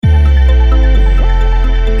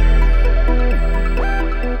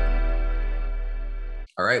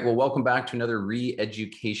right. Well, welcome back to another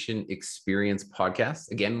Re-Education Experience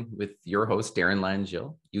podcast. Again, with your host, Darren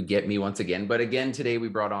Langille. You get me once again. But again, today we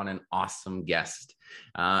brought on an awesome guest.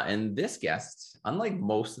 And this guest, unlike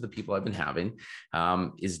most of the people I've been having,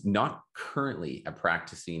 is not currently a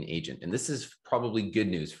practicing agent. And this is probably good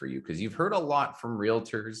news for you because you've heard a lot from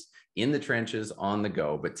realtors in the trenches on the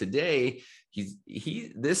go. But today,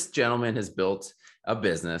 this gentleman has built a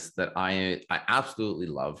business that I absolutely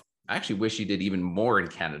love. I actually wish you did even more in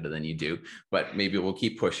Canada than you do, but maybe we'll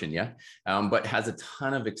keep pushing you. But has a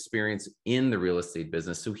ton of experience in the real estate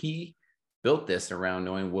business. So he built this around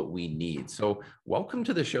knowing what we need. So welcome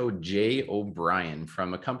to the show, Jay O'Brien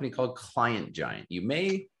from a company called Client Giant.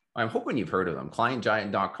 I'm hoping you've heard of them,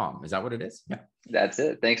 clientgiant.com. Is that what it is? Yeah. That's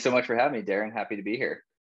it. Thanks so much for having me, Darren. Happy to be here.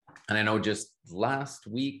 And I know just last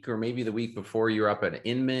week or maybe the week before, you were up at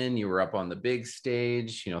Inman, you were up on the big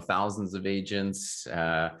stage, thousands of agents.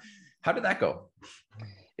 How did that go?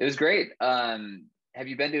 It was great. Have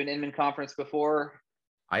you been to an Inman conference before?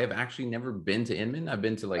 I have actually never been to Inman. I've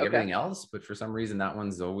been to everything else, but for some reason that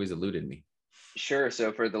one's always eluded me. Sure.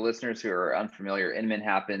 So for the listeners who are unfamiliar, Inman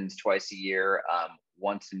happens twice a year,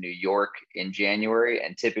 once in New York in January,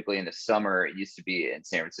 and typically in the summer. It used to be in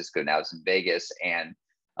San Francisco, now it's in Vegas, and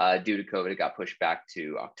due to COVID, it got pushed back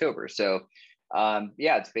to October. So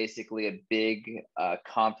it's basically a big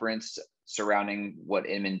conference surrounding what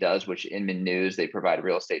Inman does, which Inman News, they provide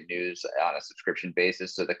real estate news on a subscription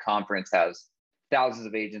basis. So the conference has thousands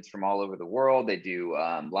of agents from all over the world. They do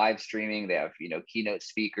live streaming. They have, keynote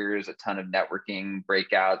speakers, a ton of networking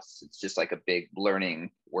breakouts. It's just like a big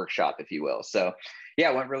learning workshop, if you will. So yeah,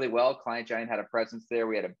 it went really well. Client Giant had a presence there.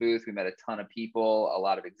 We had a booth. We met a ton of people, a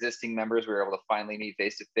lot of existing members. We were able to finally meet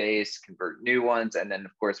face-to-face, convert new ones. And then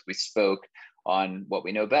of course we spoke on what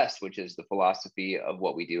we know best, which is the philosophy of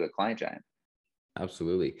what we do at Client Giant.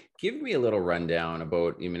 Absolutely. Give me a little rundown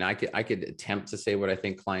about, I could attempt to say what I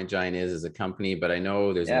think Client Giant is as a company, but I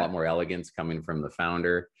know there's a lot more elegance coming from the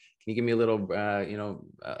founder. Can you give me a little,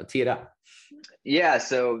 tee it up? Yeah.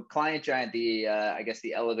 So Client Giant, I guess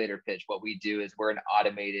the elevator pitch, what we do is we're an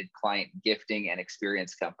automated client gifting and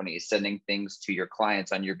experience company, sending things to your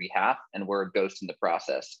clients on your behalf, and we're a ghost in the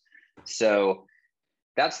process. So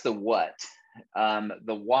that's the what.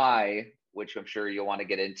 The why, which I'm sure you'll want to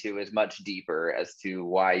get into, is much deeper as to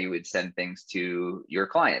why you would send things to your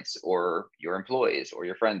clients or your employees or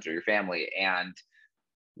your friends or your family, and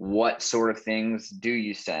what sort of things do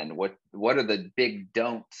you send? What are the big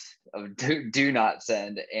don'ts of do not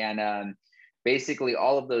send? And basically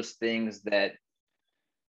all of those things that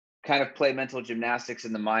kind of play mental gymnastics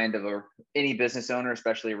in the mind of any business owner,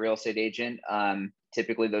 especially a real estate agent.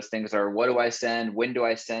 Typically those things are, what do I send? When do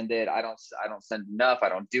I send it? I don't send enough. I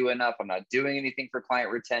don't do enough. I'm not doing anything for client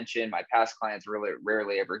retention. My past clients really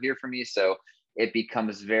rarely ever hear from me. So it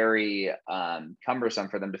becomes very cumbersome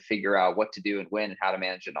for them to figure out what to do and when and how to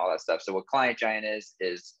manage it and all that stuff. So what Client Giant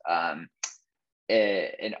is an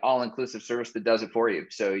all-inclusive service that does it for you.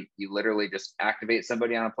 So you literally just activate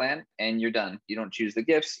somebody on a plan and you're done. You don't choose the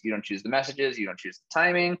gifts, you don't choose the messages, you don't choose the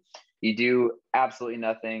timing. You do absolutely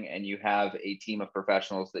nothing, and you have a team of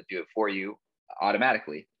professionals that do it for you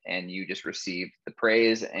automatically, and you just receive the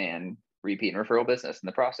praise and repeat and referral business in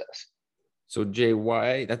the process. So Jay,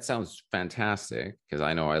 why? That sounds fantastic, because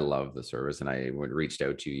I know I love the service and I reached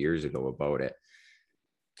out to you years ago about it.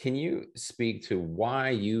 Can you speak to why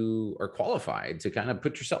you are qualified to kind of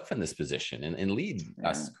put yourself in this position and lead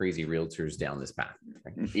us crazy realtors down this path?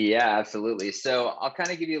 Right? Yeah, absolutely. So I'll kind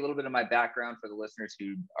of give you a little bit of my background for the listeners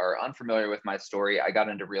who are unfamiliar with my story. I got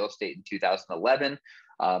into real estate in 2011.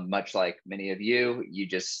 Much like many of you, you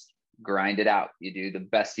just grind it out. You do the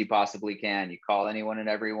best you possibly can. You call anyone and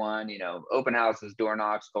everyone, open houses, door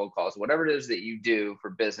knocks, cold calls, whatever it is that you do for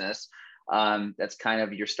business. That's kind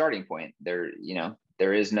of your starting point.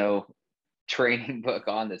 There is no training book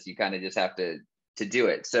on this. You kind of just have to do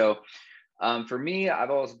it. So for me, I've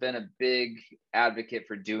always been a big advocate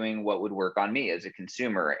for doing what would work on me as a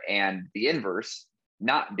consumer, and the inverse,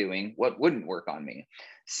 not doing what wouldn't work on me.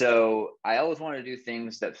 So I always wanted to do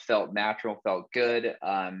things that felt natural, felt good.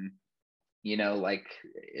 Like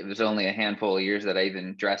it was only a handful of years that I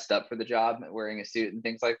even dressed up for the job, wearing a suit and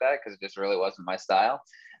things like that, because it just really wasn't my style.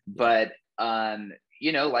 But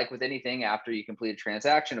like with anything, after you complete a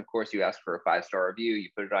transaction, of course, you ask for a 5-star review, you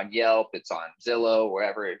put it on Yelp, it's on Zillow,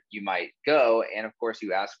 wherever you might go. And of course,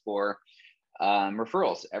 you ask for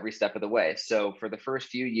referrals every step of the way. So for the first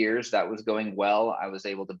few years, that was going well. I was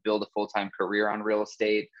able to build a full-time career on real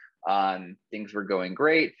estate. Things were going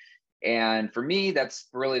great. And for me, that's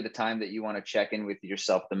really the time that you want to check in with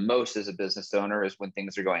yourself the most as a business owner, is when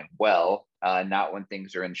things are going well, not when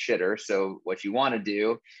things are in shitter. So what you want to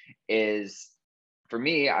do is, for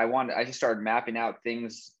me, I just started mapping out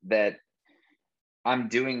things that I'm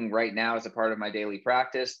doing right now as a part of my daily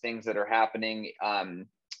practice, things that are happening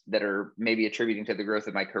that are maybe attributing to the growth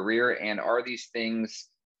of my career. And are these things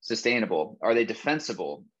sustainable? Are they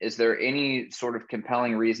defensible? Is there any sort of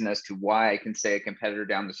compelling reason as to why I can say a competitor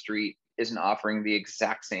down the street isn't offering the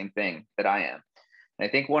exact same thing that I am? And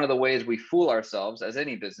I think one of the ways we fool ourselves as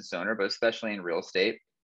any business owner, but especially in real estate,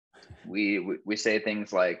 we say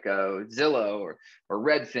things like Zillow or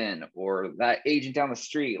Redfin or that agent down the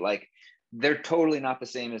street, like they're totally not the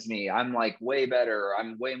same as me. I'm like way better.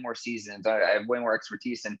 I'm way more seasoned. I have way more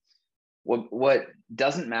expertise. And what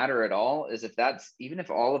doesn't matter at all is even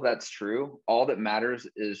if all of that's true, all that matters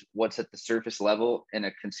is what's at the surface level in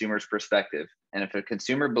a consumer's perspective. And if a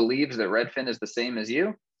consumer believes that Redfin is the same as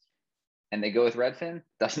you and they go with Redfin,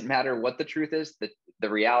 doesn't matter what the truth is, the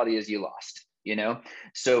reality is you lost, you know?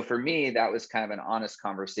 So for me, that was kind of an honest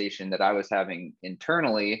conversation that I was having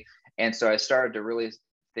internally. And so I started to really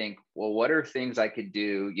think, well, what are things I could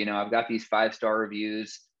do? You know, I've got these 5-star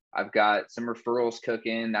reviews. I've got some referrals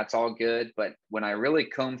cooking. That's all good. But when I really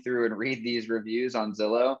comb through and read these reviews on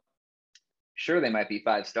Zillow, sure, they might be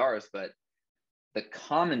 5 stars, but the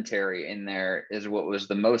commentary in there is what was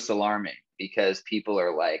the most alarming, because people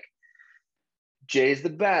are like, Jay's the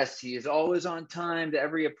best. He is always on time to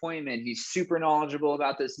every appointment. He's super knowledgeable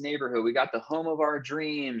about this neighborhood. We got the home of our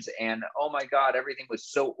dreams. And oh my God, everything was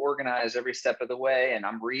so organized every step of the way. And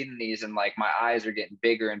I'm reading these and like my eyes are getting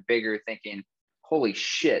bigger and bigger, thinking, holy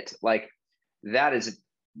shit, like that is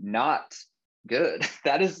not good.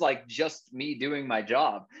 That is like just me doing my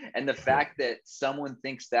job. And the fact that someone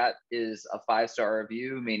thinks that is a 5-star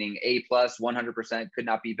review, meaning A plus, 100%, could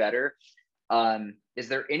not be better. Is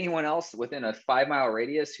there anyone else within a 5-mile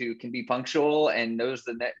radius who can be punctual and knows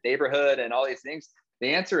the neighborhood and all these things?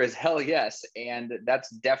 The answer is hell yes. And that's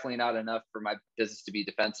definitely not enough for my business to be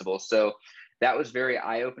defensible. So that was very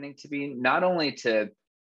eye-opening to me, not only to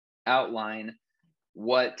outline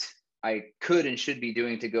what I could and should be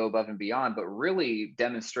doing to go above and beyond, but really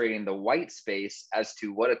demonstrating the white space as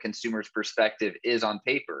to what a consumer's perspective is on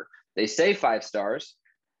paper. They say 5 stars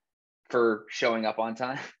for showing up on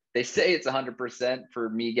time. They say it's 100% for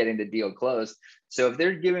me getting the deal closed. So if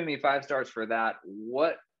they're giving me 5 stars for that,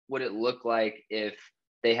 what would it look like if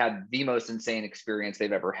they had the most insane experience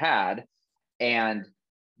they've ever had? And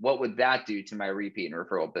what would that do to my repeat and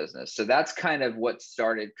referral business? So that's kind of what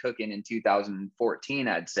started cooking in 2014,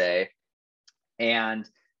 I'd say. And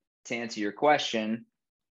to answer your question,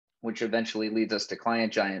 which eventually leads us to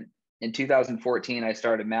Client Giant, in 2014, I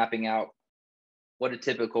started mapping out what a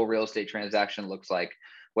typical real estate transaction looks like,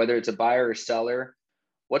 whether it's a buyer or seller.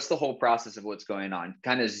 What's the whole process of what's going on?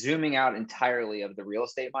 Kind of zooming out entirely of the real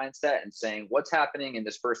estate mindset and saying what's happening in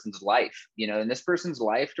this person's life. You know, in this person's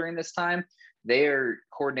life during this time, they are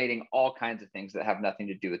coordinating all kinds of things that have nothing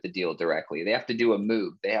to do with the deal directly. They have to do a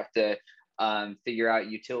move. They have to figure out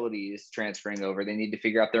utilities transferring over. They need to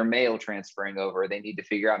figure out their mail transferring over. They need to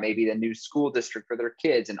figure out maybe the new school district for their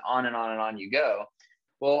kids, and on and on and on you go.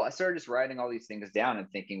 Well, I started just writing all these things down and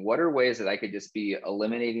thinking, what are ways that I could just be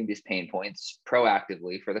eliminating these pain points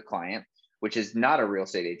proactively for the client, which is not a real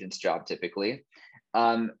estate agent's job typically,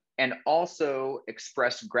 and also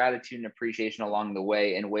express gratitude and appreciation along the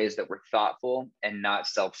way in ways that were thoughtful and not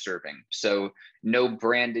self-serving. So no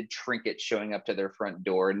branded trinkets showing up to their front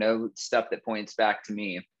door, no stuff that points back to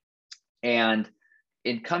me. And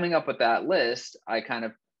in coming up with that list, I kind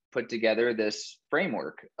of put together this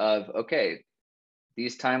framework of, okay,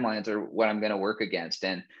 these timelines are what I'm going to work against.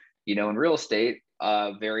 And, you know, in real estate,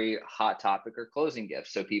 a very hot topic are closing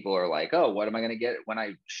gifts. So people are like, oh, what am I going to get when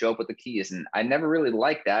I show up with the keys? And I never really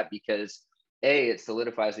liked that because A, it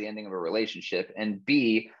solidifies the ending of a relationship. And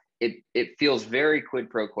B, it feels very quid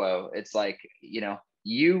pro quo. It's like, you know,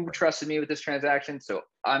 you trusted me with this transaction, so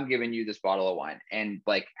I'm giving you this bottle of wine. And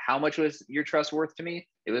like, how much was your trust worth to me?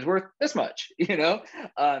 It was worth this much, you know?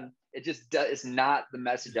 It just it's not the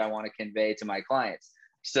message I want to convey to my clients.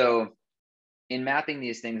 So in mapping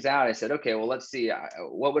these things out, I said, okay, well, let's see,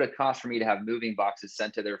 what would it cost for me to have moving boxes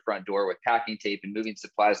sent to their front door with packing tape and moving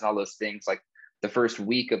supplies and all those things, like the first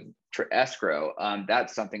week of escrow?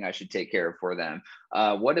 That's something I should take care of for them.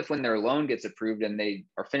 What if when their loan gets approved and they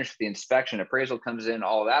are finished with the inspection, appraisal comes in,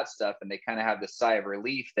 all of that stuff, and they kind of have this sigh of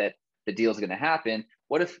relief that the deal is going to happen?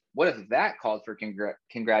 What if that called for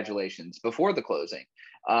congratulations before the closing?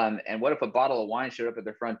 And what if a bottle of wine showed up at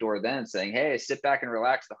their front door then saying, hey, sit back and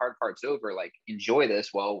relax, the hard part's over, like enjoy this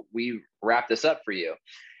while we wrap this up for you?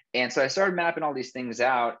 And so I started mapping all these things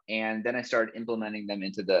out, and then I started implementing them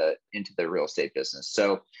into the real estate business.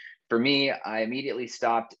 So for me, I immediately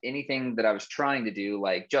stopped anything that I was trying to do,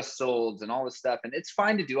 like just solds and all this stuff. And it's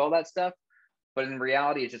fine to do all that stuff, but in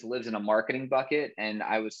reality, it just lives in a marketing bucket. And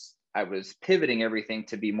I was pivoting everything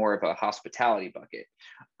to be more of a hospitality bucket.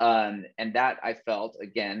 And that I felt,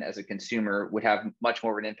 again, as a consumer, would have much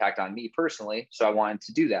more of an impact on me personally. So I wanted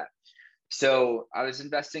to do that. So I was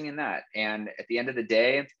investing in that. And at the end of the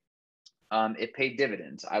day, it paid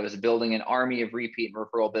dividends. I was building an army of repeat and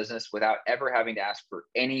referral business without ever having to ask for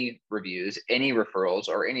any reviews, any referrals,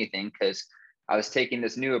 or anything, because I was taking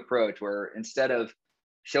this new approach where instead of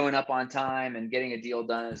showing up on time and getting a deal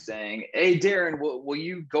done and saying, "Hey, Darren, will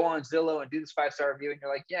you go on Zillow and do this 5-star review?" And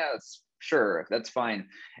you're like, "Yeah, sure, that's fine."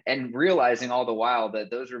 And realizing all the while that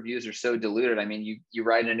those reviews are so diluted. I mean, you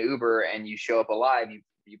ride an Uber and you show up alive,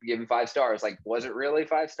 you give them 5 stars. Like, was it really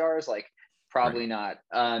 5 stars? Like, probably not.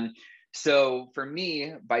 So for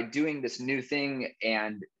me, by doing this new thing,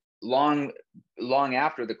 and long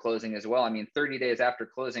after the closing as well, I mean, 30 days after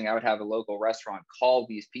closing, I would have a local restaurant call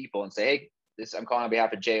these people and say, "Hey, I'm calling on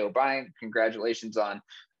behalf of Jay O'Brien. Congratulations on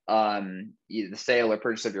the sale or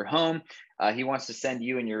purchase of your home. He wants to send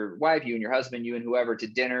you and your wife, you and your husband, you and whoever to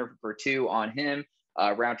dinner for 2 on him.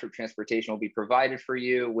 Round trip transportation will be provided for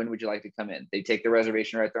you. When would you like to come in?" They take the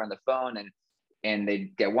reservation right there on the phone, and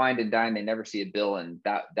they get wined and dined. They never see a bill. And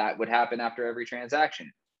that would happen after every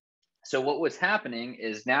transaction. So what was happening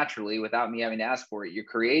is, naturally, without me having to ask for it, you're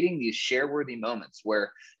creating these share-worthy moments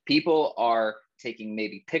where people are taking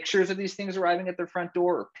maybe pictures of these things arriving at their front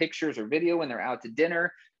door, or pictures or video when they're out to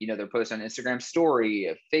dinner. They're posting on Instagram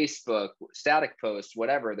story, Facebook, static posts,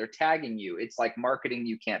 whatever. They're tagging you. It's like marketing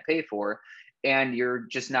you can't pay for, and you're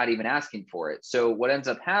just not even asking for it. So what ends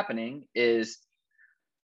up happening is,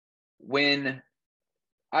 when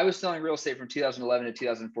I was selling real estate from 2011 to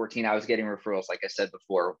 2014, I was getting referrals, like I said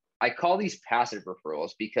before. I call these passive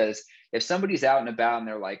referrals, because if somebody's out and about and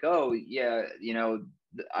they're like, "Oh yeah,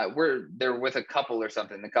 they're with a couple or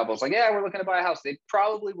something," the couple's like, "Yeah, we're looking to buy a house," they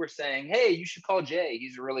probably were saying, "Hey, you should call Jay.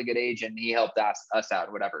 He's a really good agent. He helped us out,"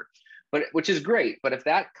 or whatever. But which is great. But if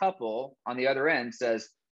that couple on the other end says,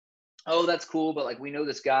 "Oh, that's cool, but like, we know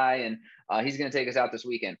this guy, and he's going to take us out this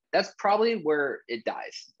weekend," that's probably where it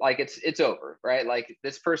dies. Like, it's over, right? Like,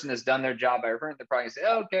 this person has done their job by referring. They're probably going to say,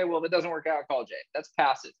 "Oh, okay, well, if it doesn't work out, call Jay." That's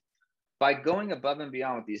passive. By going above and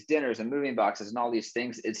beyond with these dinners and moving boxes and all these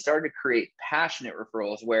things, it started to create passionate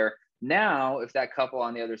referrals, where now, if that couple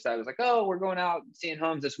on the other side was like, "Oh, we're going out seeing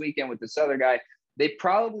homes this weekend with this other guy," they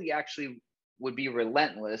probably actually would be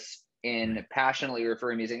relentless in passionately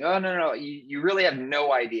referring me, saying, "Oh, no, you really have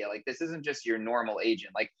no idea. Like, this isn't just your normal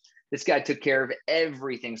agent. Like, this guy took care of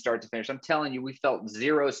everything start to finish. I'm telling you, we felt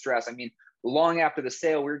zero stress." I mean, long after the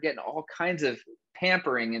sale, we were getting all kinds of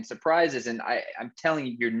pampering and surprises. And I'm telling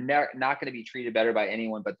you, you're not going to be treated better by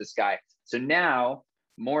anyone but this guy. So now,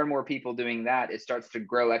 more and more people doing that, it starts to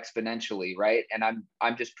grow exponentially, right? And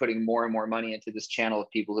I'm just putting more and more money into this channel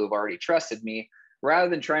of people who have already trusted me, rather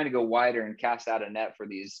than trying to go wider and cast out a net for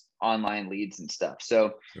these online leads and stuff.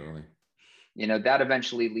 So, Totally. That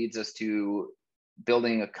eventually leads us to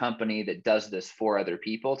building a company that does this for other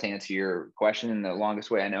people, to answer your question in the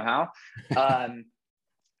longest way I know how.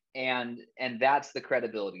 And that's the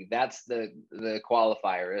credibility. That's the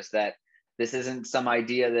qualifier, is that this isn't some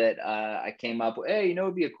idea that I came up with. Hey,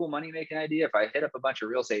 it'd be a cool money making idea if I hit up a bunch of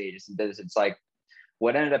real estate agents and did this. It's like,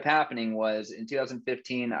 what ended up happening was, in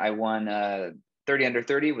 2015, I won 30 under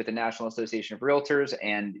 30 with the National Association of Realtors,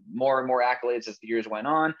 and more accolades as the years went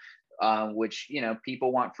on, which,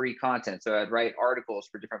 people want free content. So I'd write articles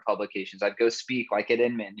for different publications. I'd go speak, like at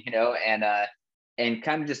Inman, and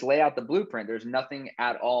kind of just lay out the blueprint. There's nothing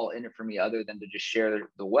at all in it for me other than to just share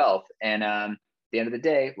the wealth. And at the end of the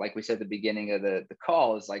day, like we said at the beginning of the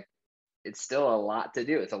call, is like, it's still a lot to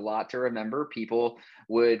do. It's a lot to remember. People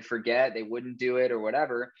would forget, they wouldn't do it or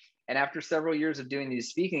whatever. And after several years of doing these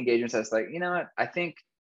speaking engagements, I was like, you know what? I think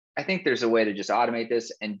there's a way to just automate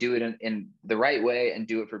this and do it in the right way, and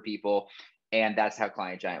do it for people. And that's how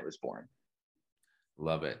Client Giant was born.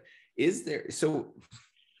 Love it. Is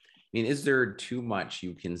there too much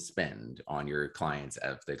you can spend on your clients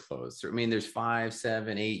as they close? So, there's 5,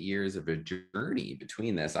 7, 8 years of a journey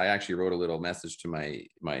between this. I actually wrote a little message to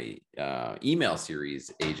my email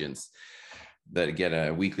series agents that get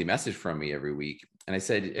a weekly message from me every week. And I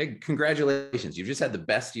said, "Hey, congratulations. You've just had the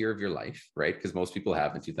best year of your life," right? Because most people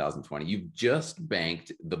have in 2020. You've just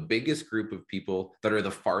banked the biggest group of people that are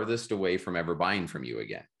the farthest away from ever buying from you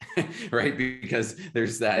again, right? Because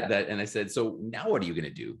there's that. And I said, so now what are you going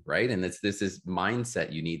to do, right? And this is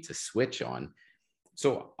mindset you need to switch on.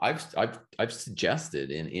 So I've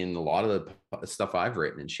suggested in a lot of the stuff I've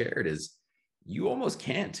written and shared is you almost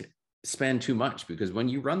can't spend too much, because when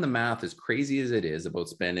you run the math, as crazy as it is about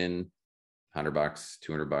spending $100,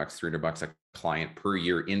 $200, $300 a client per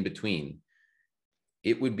year in between,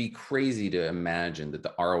 it would be crazy to imagine that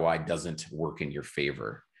the ROI doesn't work in your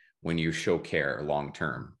favor when you show care long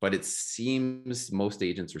term. But it seems most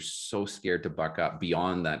agents are so scared to buck up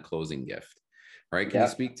beyond that closing gift, right? Can you Yeah,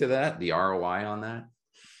 speak to that, the ROI on that?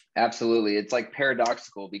 absolutely. It's like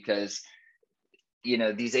paradoxical because,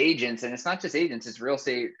 these agents, and it's not just agents, it's real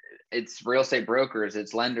estate brokers,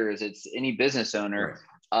 it's lenders, it's any business owner.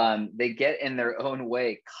 Right. They get in their own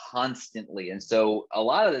way constantly. And so a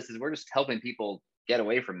lot of this is we're just helping people get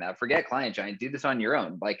away from that. Forget Client Giant, do this on your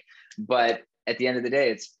own. But at the end of the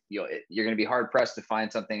day, it's, you're going to be hard pressed to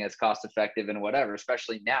find something that's cost effective and whatever,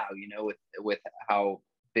 especially now, with how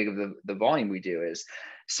big of the volume we do is.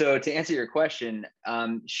 So to answer your question,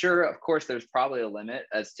 sure, of course, there's probably a limit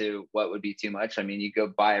as to what would be too much. I mean, you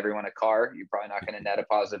go buy everyone a car, you're probably not going to net a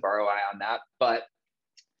positive ROI on that. But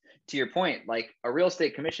to your point, like a real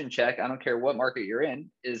estate commission check, I don't care what market you're in,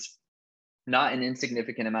 is not an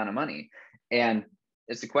insignificant amount of money. And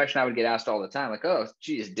it's a question I would get asked all the time, like, oh,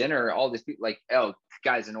 geez, dinner, all these people, like, oh,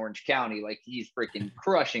 guy's in Orange County, like he's freaking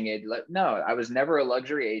crushing it. Like, no, I was never a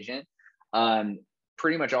luxury agent.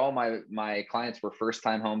 Pretty much all my clients were first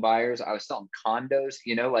time home buyers. I was selling condos,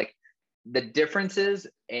 like the differences,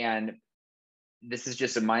 and this is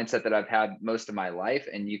just a mindset that I've had most of my life.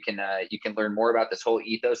 And you can learn more about this whole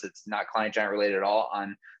ethos. It's not Client Giant related at all,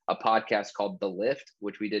 on a podcast called The Lift,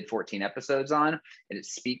 which we did 14 episodes on. And it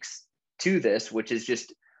speaks to this, which is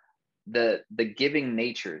just the giving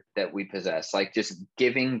nature that we possess, like just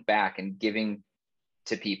giving back and giving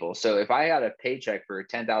to people. So if I had a paycheck for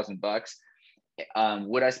 $10,000,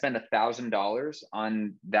 would I spend $1,000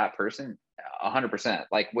 on that person? 100%,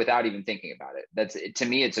 like without even thinking about it. That's, to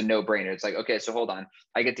me, it's a no-brainer. It's like, okay, so hold on,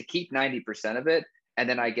 I get to keep 90% of it, and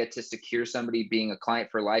then I get to secure somebody being a client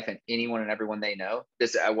for life, and anyone and everyone they know.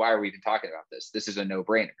 This, why are we even talking about this? This is a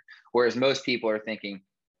no-brainer. Whereas most people are thinking,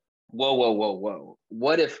 whoa,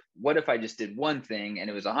 what if I just did one thing and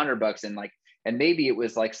it was $100, and maybe it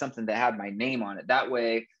was like something that had my name on it. That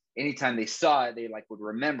way, anytime they saw it, they like would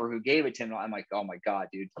remember who gave it to them. I'm like, oh my God,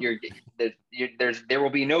 dude, there will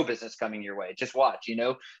be no business coming your way. Just watch,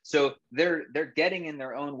 So they're getting in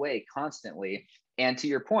their own way constantly. And to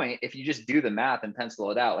your point, if you just do the math and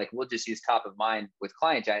pencil it out, like we'll just use top of mind with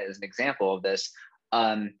Client Giant as an example of this.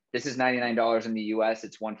 This is $99 in the US.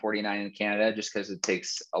 It's $149 in Canada, just because it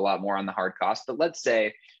takes a lot more on the hard cost. But let's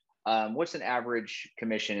say, what's an average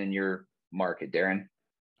commission in your market, Darren?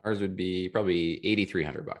 Ours would be probably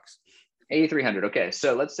 $8,300. 8,300. Okay.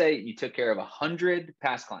 So let's say you took care of 100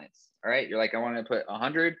 past clients. All right. You're like, I want to put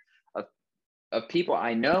 100 of people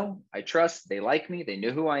I know, I trust, they like me, they know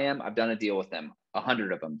who I am, I've done a deal with them,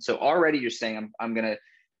 100 of them. So already you're saying I'm going to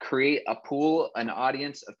create a pool, an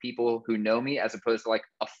audience of people who know me, as opposed to like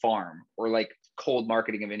a farm or like cold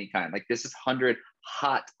marketing of any kind. Like this is 100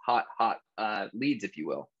 hot leads, if you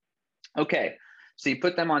will. Okay. So you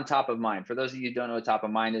put them on top of mind. For those of you who don't know what top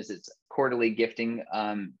of mind is, it's quarterly gifting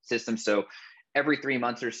system. So every 3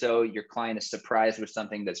 months or so, your client is surprised with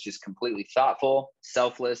something that's just completely thoughtful,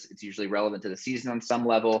 selfless. It's usually relevant to the season on some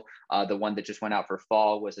level. The one that just went out for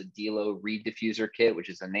fall was a Delo Reed diffuser kit, which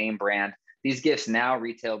is a name brand. These gifts now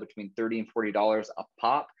retail between $30 and $40 a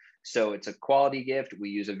pop. So it's a quality gift.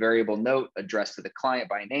 We use a variable note addressed to the client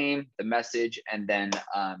by name, the message, and then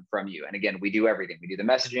from you. And again, we do everything. We do the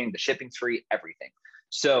messaging, the shipping's free, everything.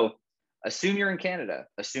 So assume you're in Canada.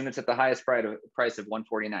 Assume it's at the highest price of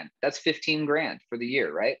 $149. That's 15 grand for the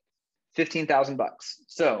year, right? 15,000 bucks.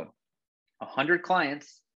 So 100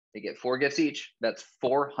 clients, they get 4 gifts each. That's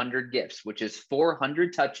 400 gifts, which is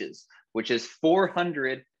 400 touches, which is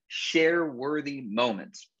 400 share-worthy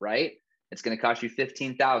moments, right? It's going to cost you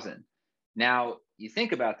 15,000. Now you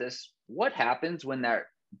think about this. What happens when that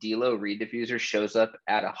Delo Reed diffuser shows up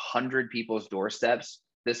at 100 people's doorsteps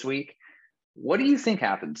this week? What do you think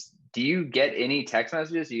happens? Do you get any text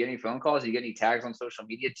messages? Do you get any phone calls? Do you get any tags on social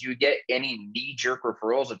media? Do you get any knee-jerk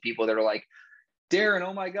referrals of people that are like, Darren,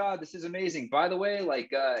 oh my God, this is amazing. By the way,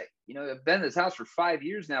 I've been in this house for 5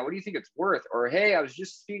 years now. What do you think it's worth? Or, hey, I was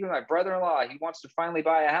just speaking with my brother-in-law. He wants to finally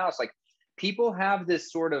buy a house. Like, people have this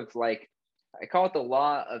sort of like, I call it the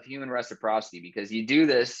law of human reciprocity, because you do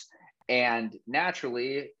this and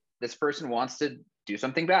naturally this person wants to do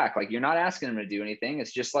something back. Like, you're not asking them to do anything.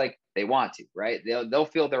 It's just like they want to, right? They'll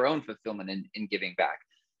feel their own fulfillment in giving back.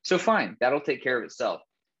 So fine, that'll take care of itself.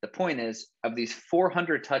 The point is, of these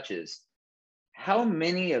 400 touches, how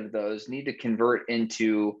many of those need to convert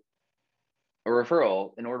into a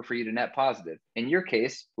referral in order for you to net positive. In your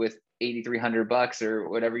case, with $8,300 or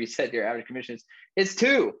whatever you said your average commission is, it's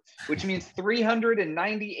 2, which means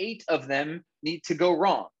 398 of them need to go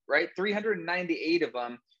wrong, right? 398 of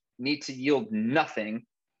them need to yield nothing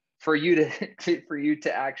for you for you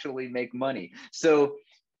to actually make money. So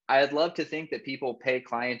I'd love to think that people pay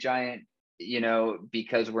Client Giant,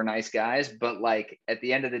 because we're nice guys, but like at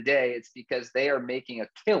the end of the day, it's because they are making a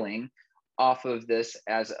killing off of this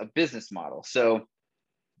as a business model. So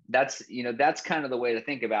that's kind of the way to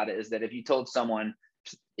think about it, is that if you told someone,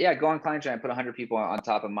 yeah, go on Client Giant, put 100 people on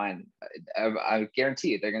top of mine, I guarantee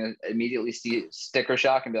you they're going to immediately see sticker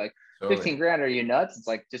shock and be like, Totally. 15 grand, are you nuts? It's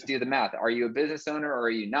like, just do the math. Are you a business owner or are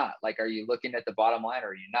you not? Like, are you looking at the bottom line or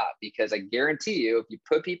are you not? Because I guarantee you, if you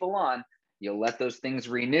put people on, you'll let those things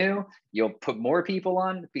renew. You'll put more people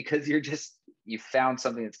on because you found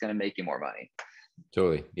something that's going to make you more money.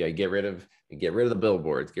 Totally. Yeah. Get rid of the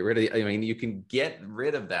billboards, you can get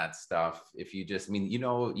rid of that stuff if you just,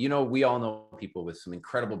 we all know people with some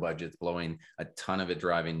incredible budgets blowing a ton of it,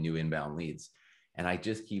 driving new inbound leads. And I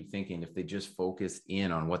just keep thinking, if they just focus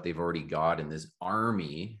in on what they've already got in this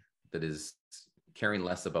army that is caring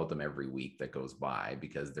less about them every week that goes by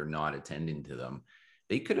because they're not attending to them,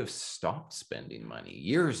 they could have stopped spending money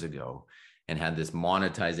years ago and had this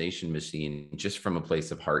monetization machine just from a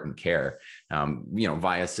place of heart and care,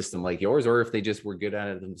 via a system like yours, or if they just were good at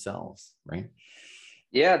it themselves, right?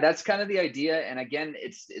 Yeah, that's kind of the idea. And again,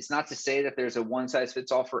 it's not to say that there's a one size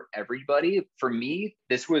fits all for everybody. For me,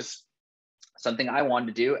 this was something I wanted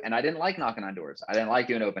to do, and I didn't like knocking on doors. I didn't like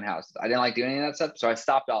doing open houses. I didn't like doing any of that stuff. So I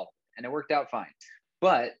stopped all of it, and it worked out fine.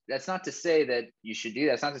 But that's not to say that you should do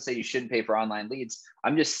that. That's not to say you shouldn't pay for online leads.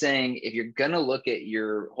 I'm just saying, if you're going to look at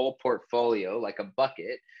your whole portfolio like a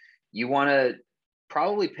bucket, you want to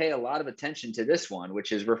probably pay a lot of attention to this one,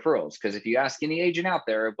 which is referrals. Because if you ask any agent out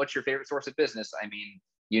there, what's your favorite source of business?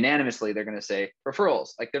 Unanimously, they're going to say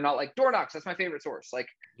referrals. Like, they're not like door knocks. That's my favorite source. Like,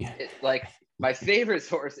 my favorite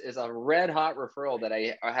source is a red hot referral that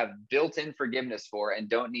I have built-in forgiveness for and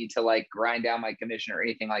don't need to like grind down my commission or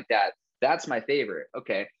anything like that. That's my favorite.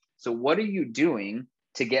 Okay. So what are you doing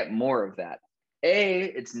to get more of that? A,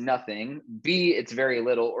 it's nothing. B, it's very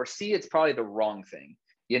little. Or C, it's probably the wrong thing.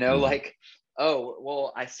 Like, oh,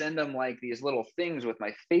 well, I send them like these little things with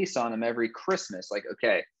my face on them every Christmas. Like,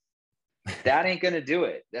 okay, that ain't going to do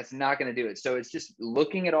it. That's not going to do it. So it's just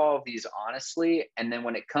looking at all of these honestly. And then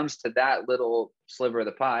when it comes to that little sliver of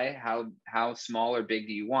the pie, how small or big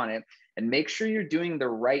do you want it? And make sure you're doing the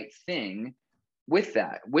right thing with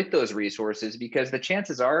those resources, because the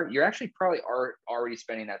chances are you're actually probably are already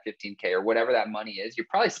spending that 15K or whatever that money is. You're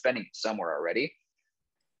probably spending it somewhere already.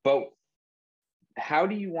 But how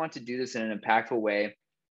do you want to do this in an impactful way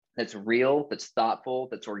that's real, that's thoughtful,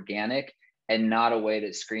 that's organic, and not a way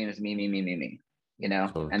that screams me,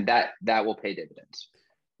 totally. And that will pay dividends.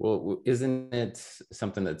 Well, isn't it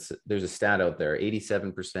something there's a stat out there,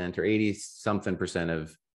 87% or 80 something percent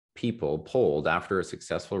of people polled after a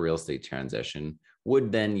successful real estate transition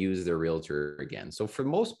would then use their realtor again. So for the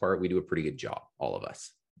most part, we do a pretty good job, all of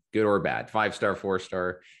us, good or bad, 5-star,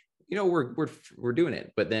 4-star, we're doing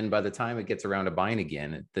it. But then by the time it gets around to buying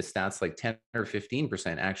again, the stats like 10 or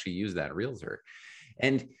 15% actually use that realtor.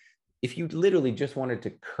 And if you literally just wanted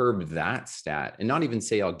to curb that stat and not even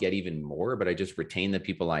say I'll get even more, but I just retain the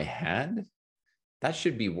people I had, that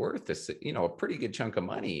should be worth a pretty good chunk of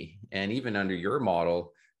money. And even under your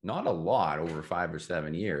model, not a lot over 5 or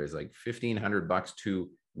 7 years, like $1,500 to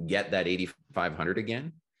get that 8,500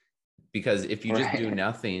 again. Because if you just do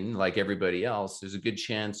nothing like everybody else, there's a good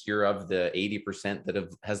chance you're of the 80%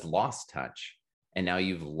 that has lost touch. And now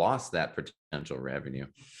you've lost that potential revenue.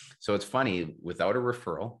 So it's funny, without a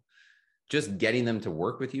referral, just getting them to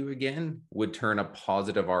work with you again would turn a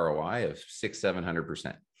positive ROI of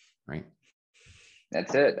 600-700%, right?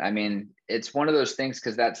 That's it. It's one of those things,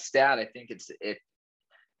 because that stat, I think it's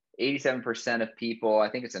 87% of people, I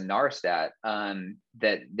think it's a NAR stat,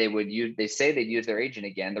 that they say they'd use their agent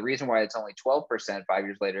again. The reason why it's only 12% 5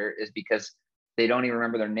 years later is because they don't even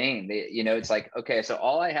remember their name. It's like, okay, so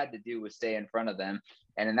all I had to do was stay in front of them.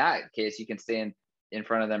 And in that case, you can stay in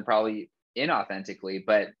front of them probably inauthentically,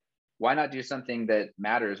 but why not do something that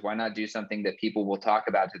matters? Why not do something that people will talk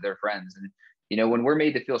about to their friends? And, when we're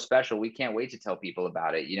made to feel special, we can't wait to tell people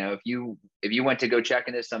about it. If you went to go check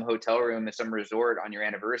into some hotel room at some resort on your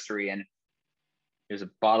anniversary and there's a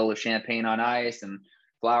bottle of champagne on ice and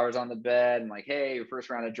flowers on the bed and like, hey, your first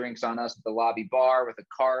round of drinks on us at the lobby bar with a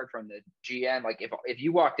card from the GM. Like if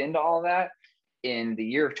you walked into all of that in the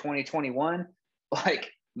year of 2021, like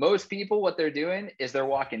Most people, what they're doing is they're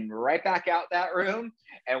walking right back out that room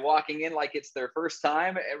and walking in like it's their first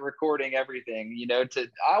time and recording everything,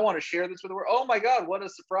 I want to share this with the world. Oh my God, what a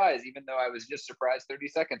surprise. Even though I was just surprised 30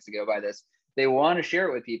 seconds ago by this, they want to share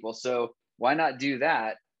it with people. So why not do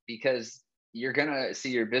that? Because you're going to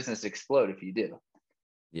see your business explode if you do.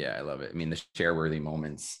 Yeah, I love it. I mean, the share worthy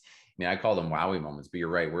moments, I mean, I call them wowie moments, but you're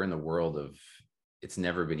right. We're in the world of, it's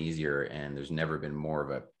never been easier, and there's never been more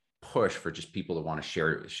of a push for just people to want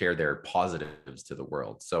to share their positives to the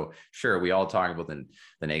world. So sure, we all talk about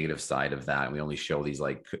the negative side of that, and we only show these,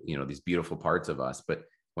 like, these beautiful parts of us. But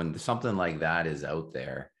when something like that is out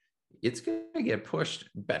there, it's going to get pushed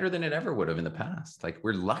better than it ever would have in the past. Like,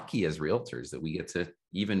 we're lucky as realtors that we get to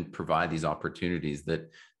even provide these opportunities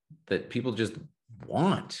that people just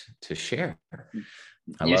want to share.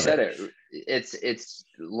 You said it. It's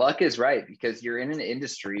luck is right, because you're in an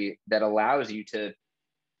industry that allows you to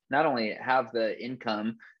not only have the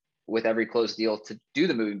income with every closed deal to do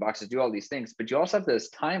the moving boxes, do all these things, but you also have this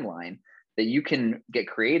timeline that you can get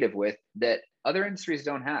creative with that other industries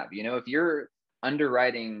don't have. If you're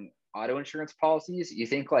underwriting auto insurance policies, you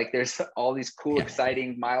think like there's all these cool,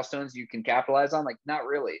 exciting milestones you can capitalize on. Like, not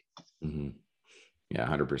really. Mm-hmm. Yeah,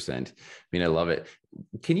 100%. I mean, I love it.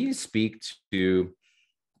 Can you speak to,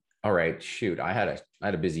 all right, shoot, I had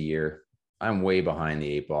a busy year. I'm way behind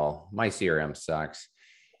the 8 ball. My CRM sucks.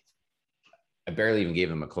 I barely even gave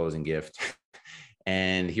them a closing gift.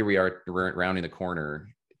 And here we are rounding the corner.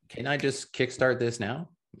 Can I just kickstart this now?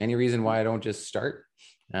 Any reason why I don't just start?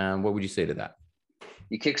 What would you say to that?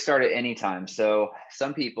 You kickstart it anytime. So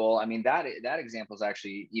some people, I mean, that example is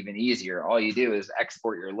actually even easier. All you do is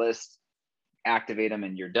export your list, activate them,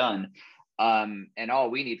 and you're done. And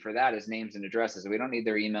all we need for that is names and addresses. We don't need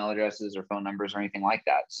their email addresses or phone numbers or anything like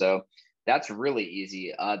that. So that's really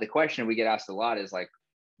easy. The question we get asked a lot is like,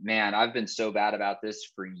 man, I've been so bad about this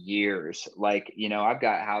for years. Like, I've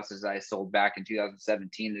got houses I sold back in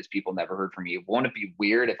 2017. These people never heard from me. Won't it be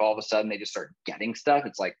weird if all of a sudden they just start getting stuff?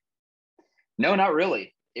 It's like, no, not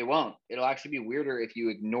really. It won't. It'll actually be weirder if you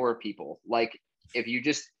ignore people. Like, if you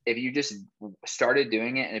just started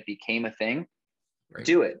doing it and it became a thing, right,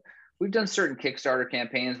 do it. We've done certain Kickstarter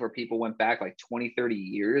campaigns where people went back like 20, 30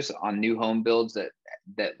 years on new home builds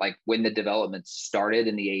that like when the development started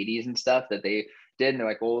in the 80s and stuff that they did. And they're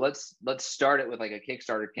like, well, let's start it with like a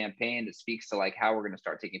Kickstarter campaign that speaks to like how we're going to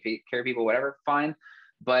start taking care of people, whatever, fine.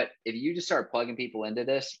 But if you just start plugging people into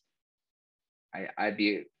this, I'd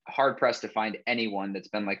be hard pressed to find anyone that's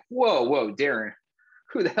been like, whoa, Darren,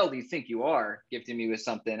 who the hell do you think you are, gifting me with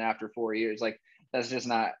something after 4 years? Like, that's just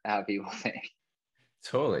not how people think.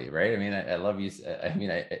 Totally. Right. I mean, I love you. I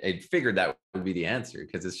mean, I figured that would be the answer,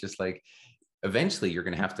 because it's just like, eventually you're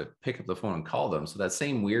going to have to pick up the phone and call them. So that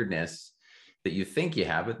same weirdness that you think you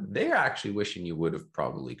have, but they're actually wishing you would have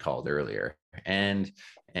probably called earlier. And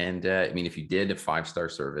I mean, if you did a 5-star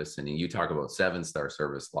service, and you talk about 7-star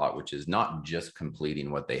service a lot, which is not just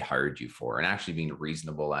completing what they hired you for and actually being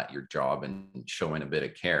reasonable at your job and showing a bit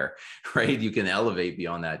of care, right? You can elevate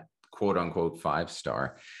beyond that quote unquote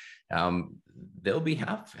 5-star. They'll be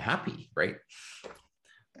happy, right?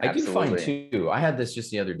 Absolutely. I do find too, I had this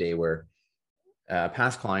just the other day where a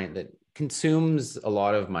past client that consumes a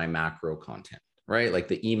lot of my macro content, right? Like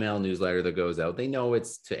the email newsletter that goes out, they know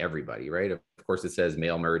it's to everybody, right? Of course, it says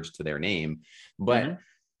mail merge to their name, but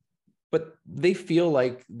they feel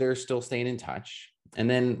like they're still staying in touch. And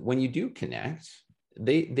then when you do connect,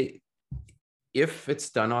 they if it's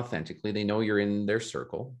done authentically, they know you're in their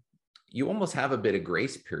circle. You almost have a bit of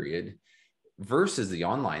grace period versus the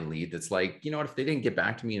online lead that's like, you know what, if they didn't get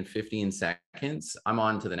back to me in 15 seconds, I'm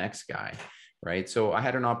on to the next guy. Right. So I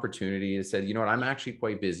had an opportunity and said, you know what, I'm actually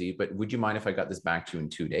quite busy, but would you mind if I got this back to you in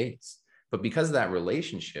 2 days? But because of that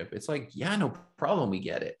relationship, it's like, yeah, no problem. We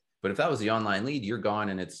get it. But if that was the online lead, you're gone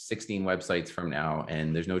and it's 16 websites from now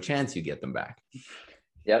and there's no chance you get them back.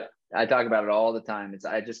 Yep. I talk about it all the time.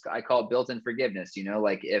 I call it built-in forgiveness.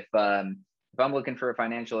 Like if I'm looking for a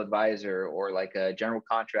financial advisor or like a general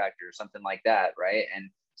contractor or something like that, right?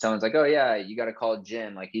 And someone's like, oh yeah, you got to call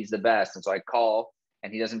Jim. Like, he's the best. And so I call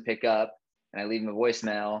and he doesn't pick up. And I leave him a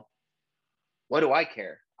voicemail. What do I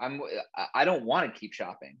care? I don't want to keep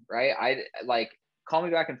shopping, right? I like, call me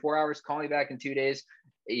back in 4 hours, call me back in 2 days,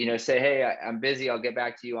 say, hey, I'm busy. I'll get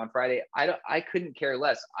back to you on Friday. I couldn't care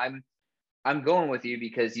less. I'm going with you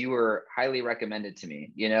because you were highly recommended to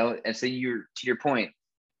me, And so to your point,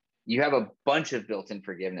 you have a bunch of built-in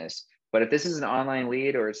forgiveness. But if this is an online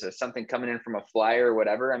lead or it's something coming in from a flyer or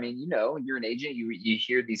whatever, I mean, you're an agent, you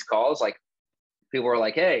hear these calls, like people are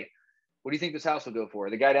like, hey, what do you think this house will go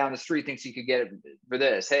for? The guy down the street thinks he could get it for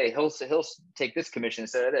this. Hey, he'll take this commission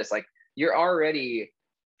instead of this. Like, you're already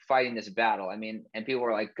fighting this battle. I mean, and people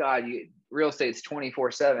are like, God, real estate's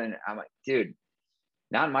 24/7. I'm like, dude,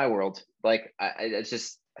 not in my world. Like, it's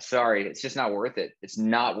just, sorry, it's just not worth it. It's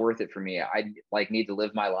not worth it for me. I like need to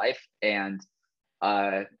live my life. And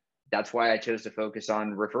that's why I chose to focus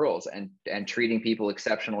on referrals and treating people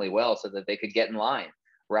exceptionally well so that they could get in line,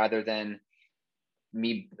 rather than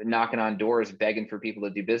me knocking on doors, begging for people to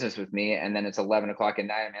do business with me. And then it's 11 o'clock at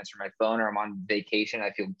night, I'm answering my phone, or I'm on vacation.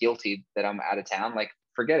 I feel guilty that I'm out of town. Like,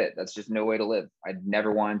 forget it. That's just no way to live. I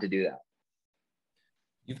never wanted to do that.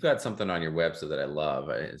 You've got something on your website that I love.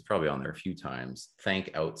 It's probably on there a few times.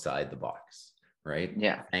 Think outside the box, right?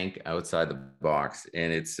 Yeah. Think outside the box.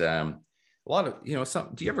 And it's a lot of,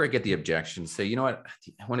 do you ever get the objection, say, you know what,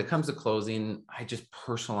 when it comes to closing, I just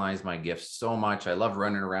personalize my gifts so much. I love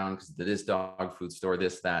running around because this dog food store,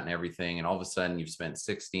 this, that, and everything. And all of a sudden you've spent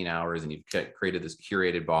 16 hours and you've created this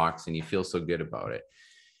curated box and you feel so good about it.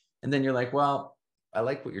 And then you're like, well, I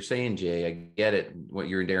like what you're saying, Jay. I get it. What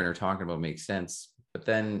you and Darren are talking about makes sense. But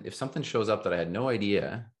then if something shows up that I had no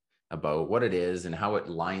idea about what it is and how it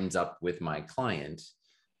lines up with my client,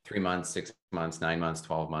 3 months, 6 months, 9 months,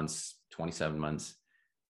 12 months, 27 months,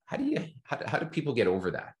 how do people get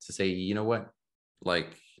over that, to say, you know what,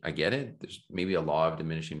 like, I get it. There's maybe a law of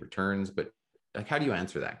diminishing returns, but like, how do you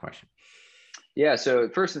answer that question? Yeah. So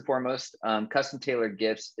first and foremost, custom tailored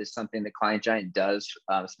gifts is something that Client Giant does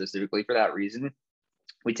specifically for that reason.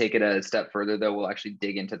 We take it a step further, though. We'll actually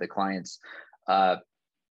dig into the client's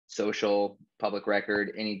social, public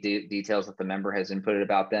record, any details that the member has inputted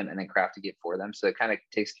about them, and then craft a gift for them. So it kind of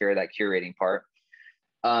takes care of that curating part.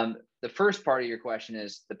 The first part of your question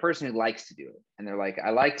is the person who likes to do it. And they're like, I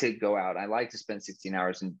like to go out. I like to spend 16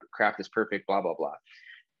 hours and craft this perfect, blah, blah, blah.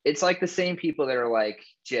 It's like the same people that are like,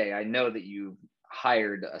 Jay, I know that you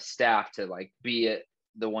hired a staff to like be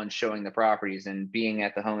the one showing the properties and being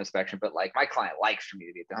at the home inspection, but like my client likes for me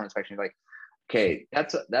to be at the home inspection. You're like, okay,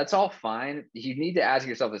 that's all fine. You need to ask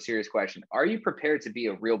yourself a serious question. Are you prepared to be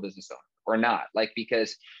a real business owner or not? Like,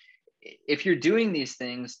 because if you're doing these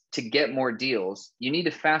things to get more deals, you need to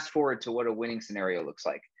fast forward to what a winning scenario looks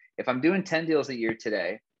like. If I'm doing 10 deals a year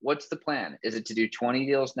today, what's the plan? Is it to do 20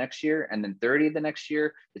 deals next year and then 30 the next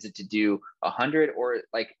year? Is it to do 100, or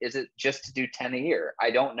like, is it just to do 10 a year? I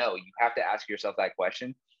don't know. You have to ask yourself that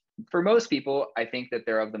question. For most people, I think that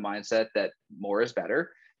they're of the mindset that more is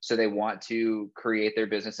better. So they want to create their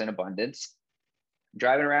business in abundance.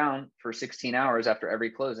 Driving around for 16 hours after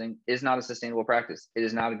every closing is not a sustainable practice. It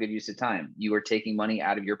is not a good use of time. You are taking money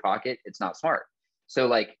out of your pocket. It's not smart. So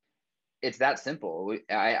like, it's that simple.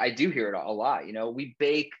 I do hear it a lot. We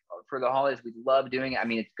bake for the holidays. We love doing it. I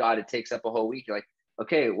mean, it takes up a whole week. You're like,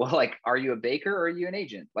 okay, well, like, are you a baker or are you an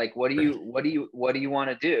agent? Like, what do you want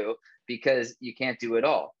to do? Because you can't do it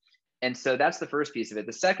all. And so that's the first piece of it.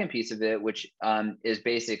 The second piece of it, which is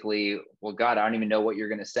basically, well, God, I don't even know what you're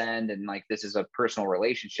going to send. And like, this is a personal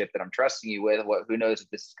relationship that I'm trusting you with. Who knows if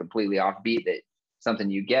this is completely offbeat, that something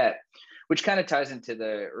you get, which kind of ties into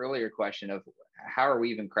the earlier question of how are we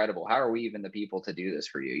even credible? How are we even the people to do this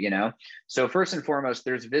for you? So first and foremost,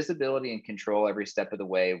 there's visibility and control every step of the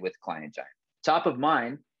way with Client Giant. Top of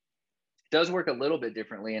mind does work a little bit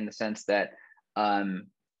differently in the sense that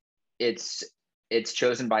it's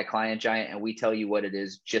chosen by Client Giant and we tell you what it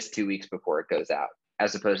is just 2 weeks before it goes out,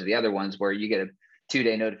 as opposed to the other ones where you get a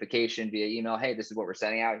 2-day notification via email. Hey, this is what we're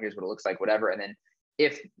sending out. Here's what it looks like, whatever. And then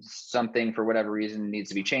if something for whatever reason needs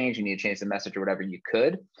to be changed, you need to change the message or whatever, you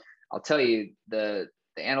could. I'll tell you the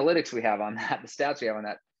analytics we have on that, the stats we have on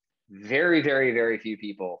that, very, very, very few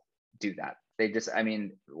people do that. They just,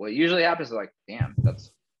 what usually happens is like, damn,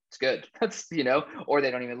 it's good. That's, or they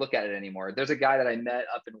don't even look at it anymore. There's a guy that I met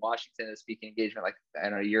up in Washington at a speaking engagement, like, I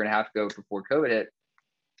don't know, a year and a half ago before COVID hit.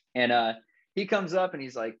 And he comes up and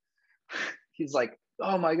he's like,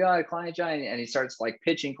 oh my God, Client Giant. And he starts like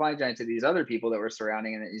pitching Client Giant to these other people that were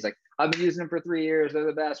surrounding him. And he's like, I've been using them for 3 years. They're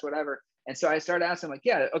the best, whatever. And so I started asking him like,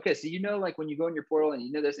 yeah, okay. So, like when you go in your portal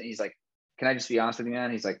and this, and he's like, can I just be honest with you,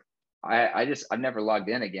 man? He's like, I've never logged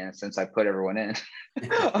in again since I put everyone in.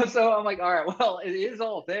 So I'm like, all right, well, it is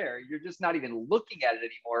all there. You're just not even looking at it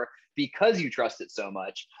anymore because you trust it so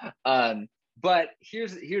much. But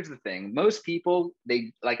here's the thing. Most people,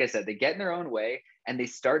 like I said, they get in their own way and they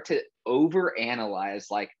start to overanalyze,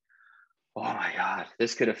 like, oh my God,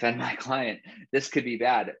 this could offend my client. This could be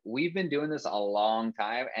bad. We've been doing this a long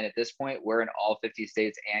time. And at this point, we're in all 50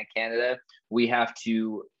 states and Canada. We have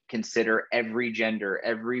to consider every gender,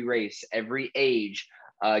 every race, every age,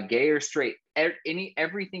 gay or straight,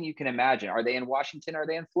 everything you can imagine. Are they in Washington? Are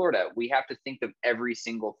they in Florida? We have to think of every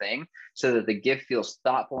single thing so that the gift feels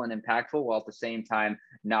thoughtful and impactful while at the same time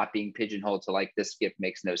not being pigeonholed to like, this gift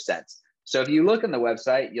makes no sense. So if you look on the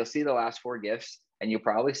website, you'll see the last 4 gifts and you'll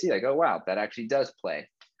probably see like, oh, wow, that actually does play.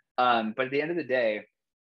 But at the end of the day,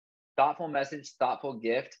 thoughtful message, thoughtful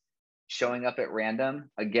gift, showing up at random.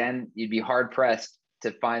 Again, you'd be hard pressed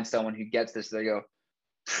to find someone who gets this. They go,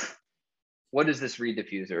 what is this reed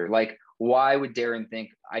diffuser? Like, why would Darren think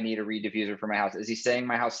I need a reed diffuser for my house? Is he saying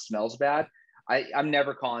my house smells bad? I'm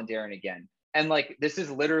never calling Darren again. And like, this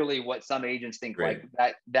is literally what some agents think. Right.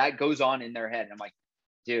 Like that goes on in their head. And I'm like,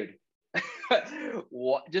 dude,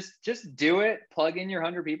 what? Just do it. Plug in your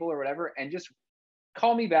 100 people or whatever, and just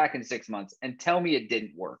call me back in 6 months and tell me it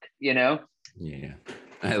didn't work. You know? Yeah,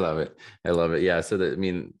 I love it. I love it. Yeah. So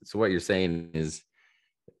so what you're saying is,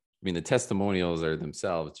 the testimonials are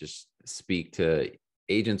themselves just speak to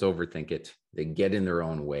agents overthink it. They get in their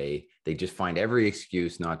own way. They just find every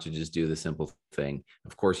excuse not to just do the simple thing.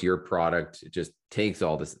 Of course, your product just takes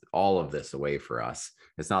all of this away for us.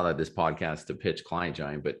 It's not that this podcast to pitch Client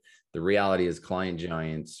Giant, but the reality is Client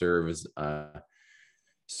Giant serves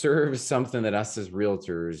something that us as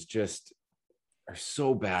realtors just are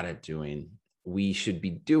so bad at doing. We should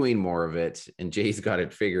be doing more of it, and Jay's got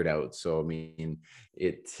it figured out. So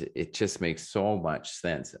it just makes so much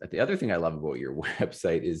sense. The other thing I love about your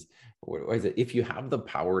website is, what is it? If you have the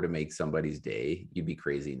power to make somebody's day, you'd be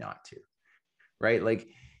crazy not to, right? Like,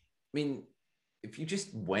 if you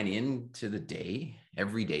just went into the day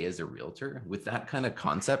every day as a realtor with that kind of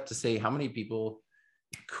concept to say, how many people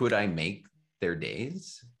could I make their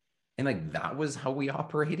days? And like, that was how we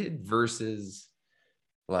operated versus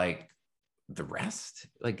like the rest,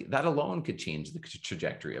 like that alone could change the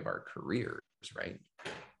trajectory of our careers, right?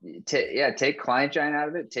 Take Client Giant out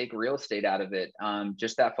of it, take real estate out of it.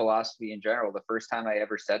 Just that philosophy in general. The first time I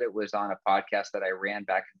ever said it was on a podcast that I ran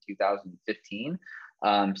back in 2015.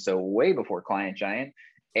 So way before Client Giant,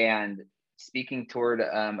 and speaking toward,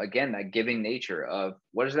 again, that giving nature of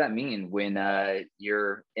what does that mean when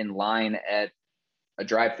you're in line at a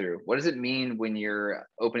drive-through? What does it mean when you're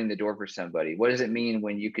opening the door for somebody? What does it mean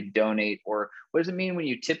when you could donate? Or what does it mean when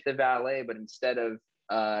you tip the valet, but instead of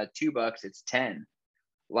 $2, it's 10?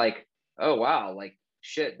 Like, oh, wow, like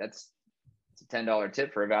shit, it's a $10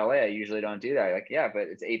 tip for a valet. I usually don't do that. Like, yeah, but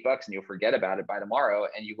it's $8 and you'll forget about it by tomorrow.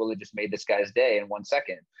 And you will have just made this guy's day in 1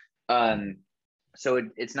 second. So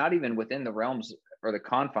it's not even within the realms or the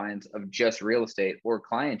confines of just real estate or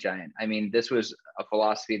Client Giant. This was a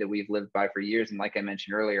philosophy that we've lived by for years. And like I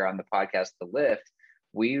mentioned earlier on the podcast, The Lift,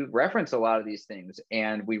 we reference a lot of these things.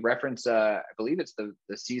 And we reference, I believe it's the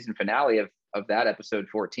season finale of that episode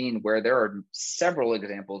 14, where there are several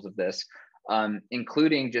examples of this,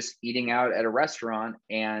 including just eating out at a restaurant.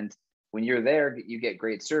 And when you're there, you get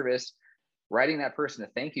great service, writing that person a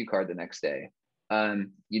thank you card the next day.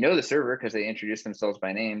 The server because they introduce themselves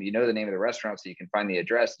by name. The name of the restaurant so you can find the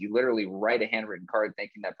address. You literally write a handwritten card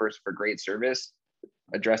thanking that person for great service,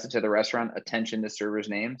 address it to the restaurant, attention the server's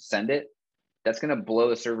name, send it. That's going to blow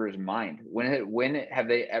the server's mind. When have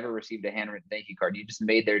they ever received a handwritten thank you card? You just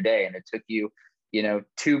made their day, and it took you,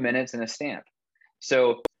 2 minutes and a stamp.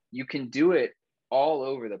 So you can do it all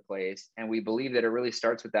over the place. And we believe that it really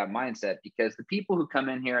starts with that mindset, because the people who come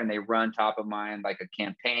in here and they run top of mind, like a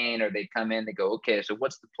campaign, or they come in, they go, okay, so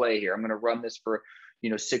what's the play here? I'm going to run this for,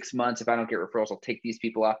 6 months. If I don't get referrals, I'll take these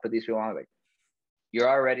people off, put these people on. Like, you're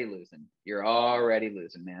already losing. You're already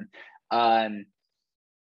losing, man.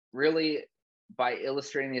 Really, by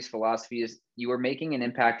illustrating these philosophies, you are making an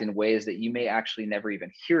impact in ways that you may actually never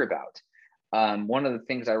even hear about. One of the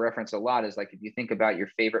things I reference a lot is, like, if you think about your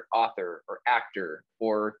favorite author or actor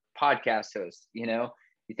or podcast host, you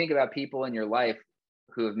think about people in your life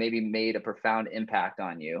who have maybe made a profound impact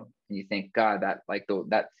on you, and you think, God,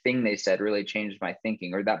 that thing they said really changed my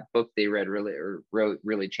thinking, or that book they read really or wrote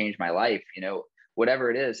really changed my life, whatever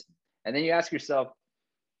it is. And then you ask yourself,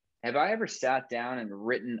 have I ever sat down and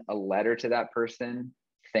written a letter to that person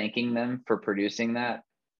thanking them for producing that?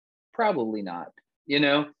 Probably not,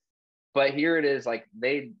 But here it is, like,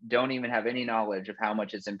 they don't even have any knowledge of how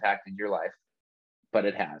much it's impacted your life, but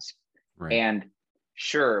it has. Right. And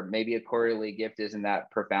sure, maybe a quarterly gift isn't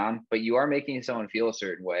that profound, but you are making someone feel a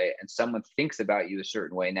certain way, and someone thinks about you a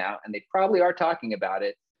certain way now, and they probably are talking about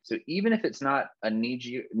it. So even if it's not a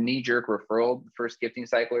knee-jerk referral, the first gifting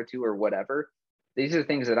cycle or two or whatever, these are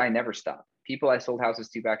things that I never stop. People I sold houses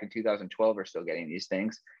to back in 2012 are still getting these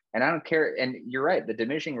things. And I don't care. And you're right, the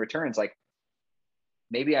diminishing returns, like,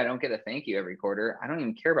 maybe I don't get a thank you every quarter. I don't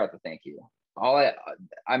even care about the thank you.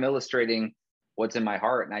 I'm illustrating what's in my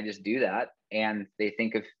heart, and I just do that. And they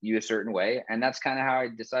think of you a certain way. And that's kind of how I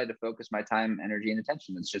decided to focus my time, energy, and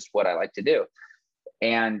attention. It's just what I like to do.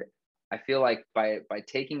 And I feel like by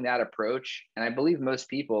taking that approach, and I believe most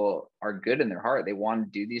people are good in their heart, they want to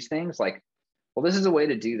do these things, like, well, this is a way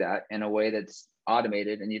to do that in a way that's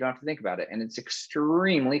automated and you don't have to think about it. And it's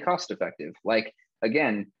extremely cost effective. Like,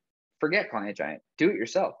 again, forget Client Giant, do it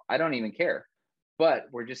yourself. I don't even care. But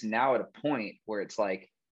we're just now at a point where it's like,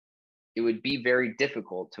 it would be very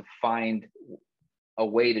difficult to find a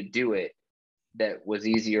way to do it that was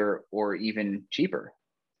easier or even cheaper.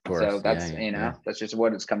 Of course. So that's, that's just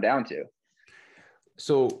what it's come down to.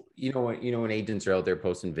 So, when agents are out there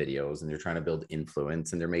posting videos and they're trying to build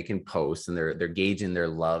influence and they're making posts and they're gauging their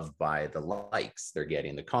love by the likes, they're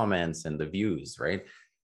getting the comments and the views, right?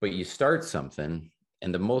 But you start something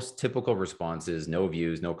and the most typical response is no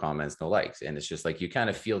views, no comments, no likes. And it's just like, you kind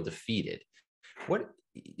of feel defeated.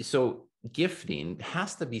 So gifting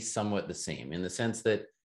has to be somewhat the same in the sense that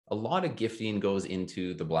a lot of gifting goes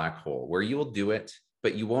into the black hole where you will do it,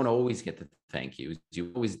 but you won't always get the thank yous.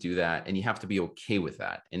 You always do that, and you have to be okay with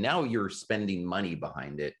that. And now you're spending money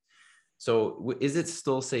behind it. So is it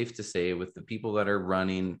still safe to say with the people that are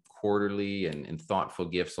running quarterly and thoughtful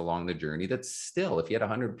gifts along the journey, that still, if you had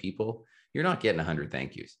 100 people, you're not getting 100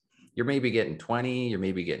 thank yous. You're maybe getting 20, you're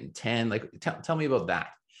maybe getting 10. Like, tell me about that.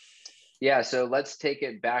 Yeah. So let's take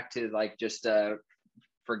it back to like, just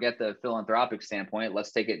forget the philanthropic standpoint.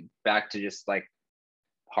 Let's take it back to just like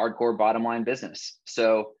hardcore bottom line business.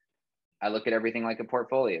 So I look at everything like a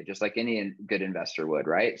portfolio, just like any good investor would,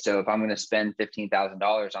 right? So if I'm going to spend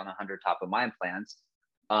 $15,000 on 100 top of mind plans,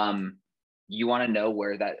 you want to know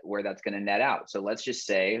where that's going to net out. So let's just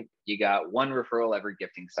say you got one referral every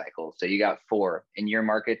gifting cycle. So you got 4 in your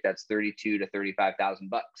market. That's 32 to 35,000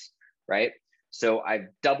 bucks, right? So I've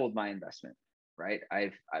doubled my investment, right?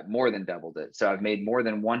 I've more than doubled it. So I've made more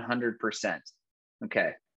than 100%.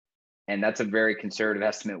 Okay. And that's a very conservative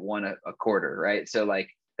estimate, one a quarter, right? So like,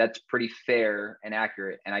 that's pretty fair and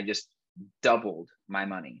accurate. And I just doubled my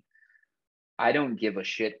money. I don't give a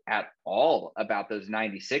shit at all about those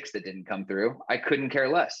 96 that didn't come through. I couldn't care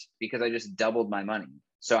less because I just doubled my money.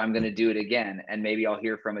 So I'm going to do it again. And maybe I'll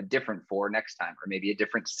hear from a different 4 next time, or maybe a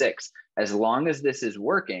different 6. As long as this is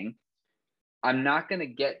working, I'm not going to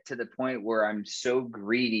get to the point where I'm so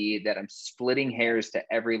greedy that I'm splitting hairs to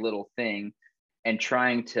every little thing and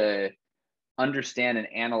trying to understand and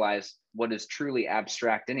analyze what is truly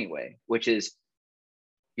abstract anyway, which is,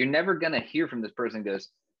 you're never going to hear from this person who goes,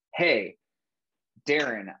 hey,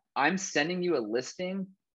 Darren, I'm sending you a listing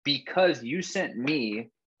because you sent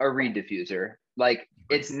me a reed diffuser. Like,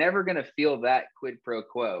 it's never going to feel that quid pro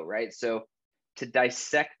quo, right? So to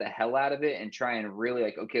dissect the hell out of it and try and really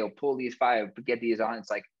like, okay, I'll pull these 5, get these on.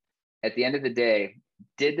 It's like, at the end of the day,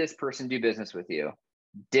 did this person do business with you?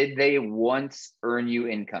 Did they once earn you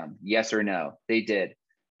income? Yes or no? They did.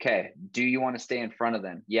 Okay. Do you want to stay in front of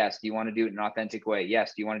them? Yes. Do you want to do it in an authentic way?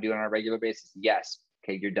 Yes. Do you want to do it on a regular basis? Yes.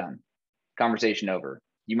 Okay. You're done. Conversation over.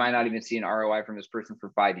 You might not even see an ROI from this person for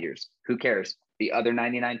 5 years. Who cares? The other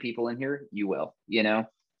 99 people in here, you will.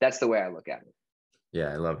 That's the way I look at it. Yeah,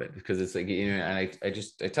 I love it because it's like, and I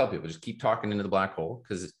tell people, just keep talking into the black hole,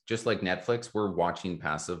 because just like Netflix, we're watching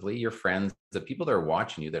passively. Your friends, the people that are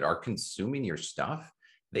watching you, that are consuming your stuff,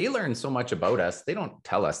 they learn so much about us. They don't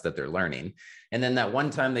tell us that they're learning. And then that one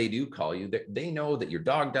time they do call you, they know that your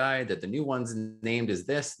dog died, that the new one's named is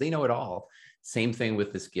this, they know it all. Same thing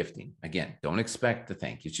with this gifting. Again, don't expect the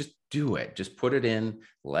thank yous. Just do it. Just put it in,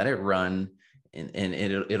 let it run, and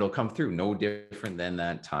it'll come through. No different than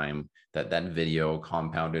that time that video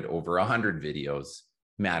compounded over 100 videos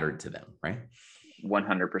mattered to them, right?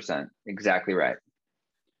 100%. Exactly right.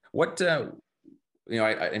 What, I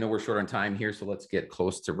know we're short on time here, so let's get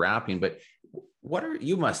close to wrapping, but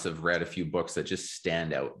you must have read a few books that just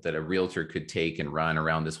stand out that a realtor could take and run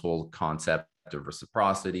around this whole concept of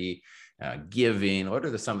reciprocity, giving. What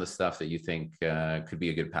are some of the stuff that you think could be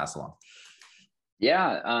a good pass along?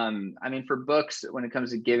 Yeah. For books, when it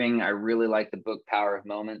comes to giving, I really like the book Power of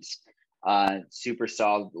Moments. Super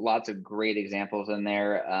solid. Lots of great examples in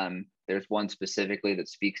there. There's one specifically that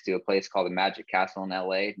speaks to a place called the Magic Castle in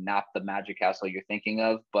LA, not the Magic Castle you're thinking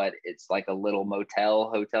of, but it's like a little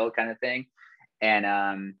hotel kind of thing.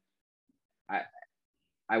 And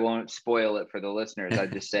I won't spoil it for the listeners. I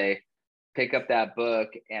just say, pick up that book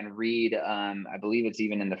and read. I believe it's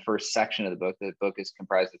even in the first section of the book. The book is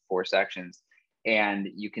comprised of 4 sections. And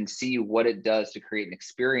you can see what it does to create an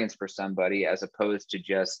experience for somebody, as opposed to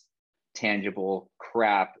just tangible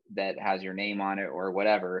crap that has your name on it or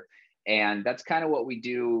whatever. And that's kind of what we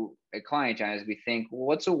do at Client Giant, is we think, well,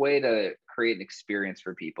 what's a way to create an experience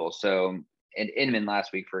for people? So in Inman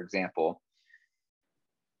last week, for example,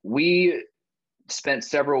 we spent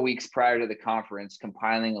several weeks prior to the conference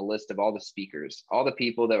compiling a list of all the speakers, all the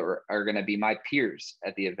people that are going to be my peers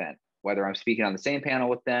at the event, whether I'm speaking on the same panel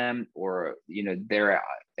with them or, they're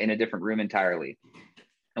in a different room entirely.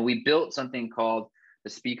 And we built something called the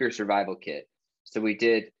Speaker Survival Kit. So we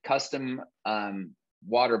did custom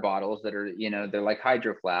water bottles that are, they're like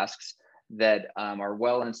hydro flasks that are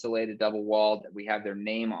well insulated, double walled. We have their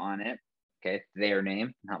name on it. Okay. Their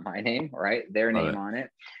name, not my name, right? Their name on it.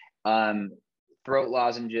 Throat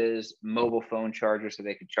lozenges, mobile phone chargers so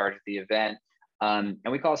they could charge at the event. And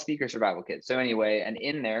we call it Speaker Survival Kit. So anyway, and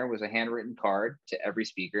in there was a handwritten card to every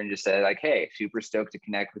speaker and just said like, hey, super stoked to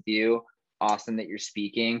connect with you. Awesome that you're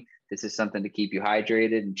speaking. This is something to keep you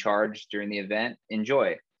hydrated and charged during the event.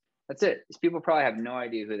 Enjoy. That's it. These people probably have no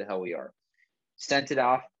idea who the hell we are. Sent it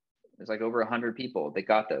off. There's like over 100 people that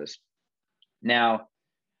got those. Now,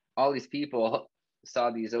 all these people saw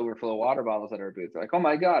these overflow water bottles at our booth. They're like, oh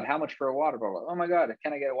my God, how much for a water bottle? Oh my God,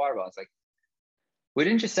 can I get a water bottle? It's like, we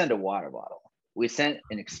didn't just send a water bottle. We sent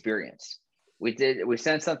an experience. We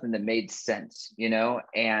sent something that made sense,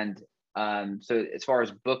 And so as far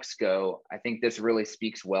as books go, I think this really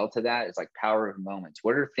speaks well to that. It's like power of moments.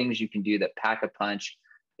 What are things you can do that pack a punch?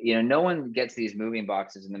 No one gets these moving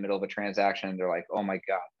boxes in the middle of a transaction and they're like, oh my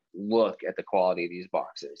God, look at the quality of these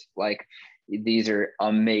boxes. Like, these are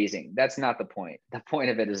amazing. That's not the point. The point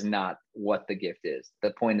of it is not what the gift is.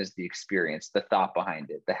 The point is the experience, the thought behind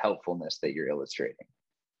it, the helpfulness that you're illustrating.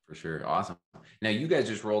 For sure. Awesome. Now you guys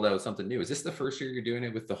just rolled out something new. Is this the first year you're doing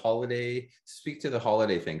it with the holiday? Speak to the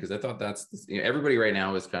holiday thing, because I thought that's, everybody right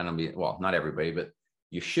now is kind of, well, not everybody, but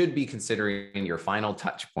you should be considering your final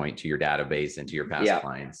touch point to your database and to your past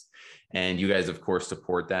clients. And you guys, of course,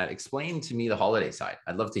 support that. Explain to me the holiday side.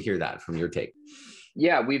 I'd love to hear that from your take.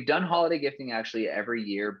 Yeah, we've done holiday gifting actually every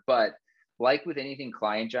year, but like with anything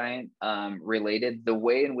Client Giant related, the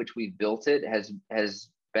way in which we built it has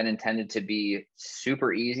been intended to be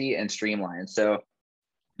super easy and streamlined. So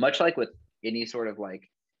much like with any sort of like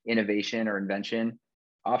innovation or invention,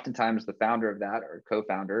 oftentimes the founder of that, or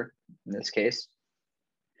co-founder in this case,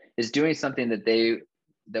 is doing something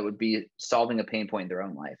that would be solving a pain point in their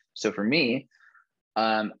own life. So for me,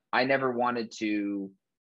 I never wanted to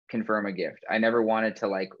confirm a gift. I never wanted to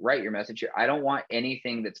like write your message. I don't want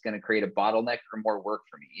anything that's going to create a bottleneck or more work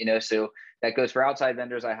for me, so that goes for outside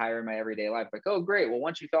vendors I hire in my everyday life. Like, oh, great. Well,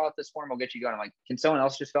 once you fill out this form, we'll get you going. I'm like, can someone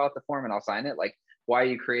else just fill out the form and I'll sign it? Like, why are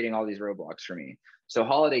you creating all these roadblocks for me? So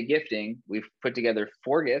holiday gifting, we've put together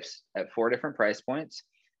 4 gifts at 4 different price points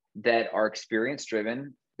that are experience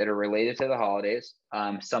driven, that are related to the holidays.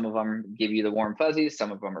 Some of them give you the warm fuzzies.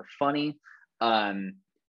 Some of them are funny.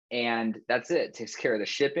 And that's it. It takes care of the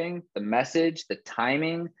shipping, the message, the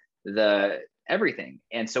timing, the everything.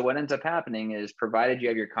 And so what ends up happening is, provided you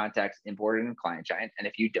have your contacts imported in Client Giant, and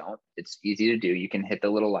if you don't, it's easy to do. You can hit the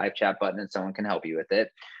little live chat button and someone can help you with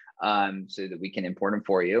it, so that we can import them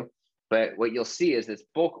for you. But what you'll see is this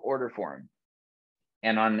bulk order form.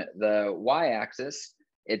 And on the y-axis,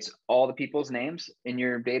 it's all the people's names in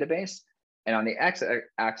your database. And on the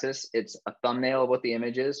x-axis, it's a thumbnail of what the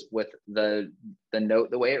image is with the note,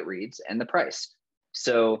 the way it reads, and the price.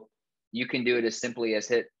 So you can do it as simply as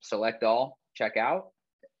hit select all, check out,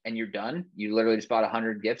 and you're done. You literally just bought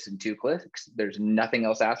 100 gifts in 2 clicks. There's nothing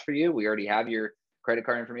else asked for you. We already have your credit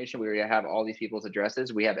card information. We already have all these people's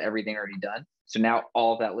addresses. We have everything already done. So now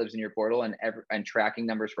all of that lives in your portal, and tracking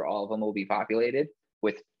numbers for all of them will be populated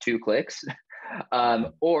with 2 clicks.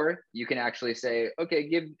 Or you can actually say, okay,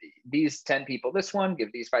 give these 10 people this one, give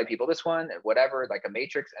these 5 people this one, whatever, like a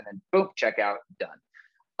matrix, and then boom, checkout, done.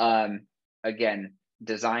 Again,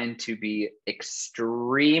 designed to be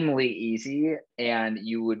extremely easy, and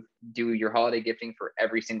you would do your holiday gifting for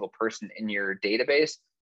every single person in your database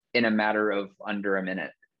in a matter of under a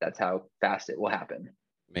minute. That's how fast it will happen.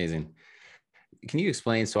 Amazing. Can you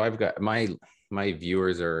explain? So I've got my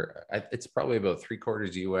viewers are, it's probably about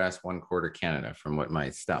 3/4 US, 1/4 Canada from what my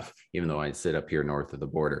stuff, even though I sit up here north of the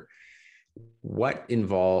border. Is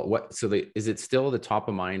it still the top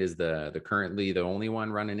of mind is the currently the only one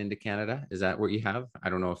running into Canada? Is that what you have? I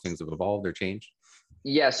don't know if things have evolved or changed.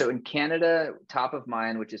 Yeah, so in Canada, top of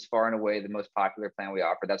mind, which is far and away the most popular plan we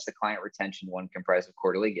offer, that's the client retention one, comprised of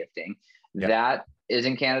quarterly gifting. Yep. That is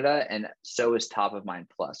in Canada, and so is Top of Mind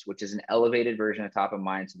Plus, which is an elevated version of Top of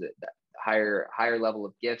Mind, so that higher level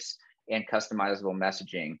of gifts and customizable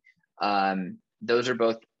messaging. Those are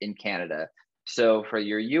both in Canada. So for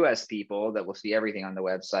your US people that will see everything on the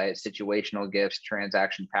website, situational gifts,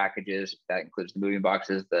 transaction packages, that includes the moving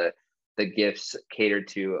boxes, the gifts catered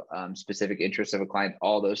to specific interests of a client,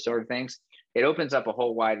 all those sort of things. It opens up a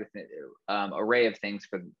whole wide array of things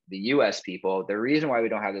for the US people. The reason why we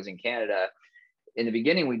don't have those in Canada in the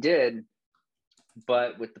beginning we did,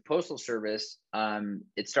 but with the postal service,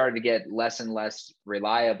 it started to get less and less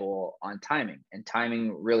reliable on timing, and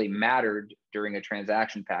timing really mattered during a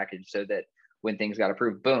transaction package, so that when things got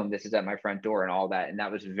approved, boom, this is at my front door and all that. And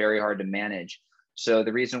that was very hard to manage. So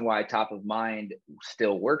the reason why top of mind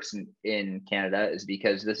still works in Canada is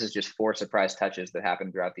because this is just 4 surprise touches that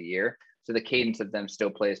happen throughout the year. So the cadence of them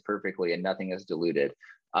still plays perfectly and nothing is diluted.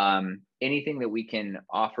 Anything that we can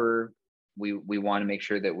offer, we want to make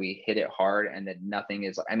sure that we hit it hard and that nothing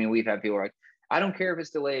is, I mean, we've had people like, I don't care if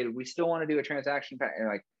it's delayed, we still want to do a transaction pack, and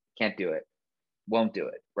like, can't do it, won't do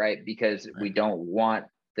it, right? Because we don't want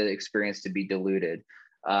the experience to be diluted.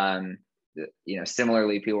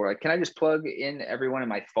 Similarly, people were like, can I just plug in everyone in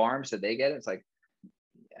my farm so they get it? It's like,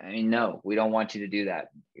 I mean, no, we don't want you to do that.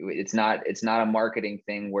 It's not a marketing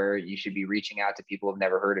thing where you should be reaching out to people who've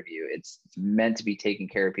never heard of you. It's meant to be taking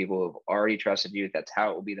care of people who've already trusted you. That's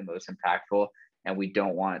how it will be the most impactful. And we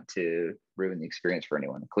don't want to ruin the experience for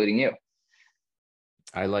anyone, including you.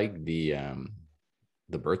 I like the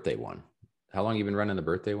birthday one. How long have you been running the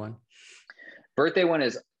birthday one? Birthday one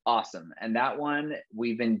is awesome. And that one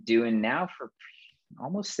we've been doing now for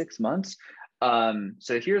almost 6 months.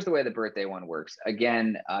 So here's the way the birthday one works.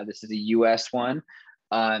 Again, this is a US one.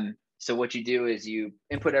 So what you do is you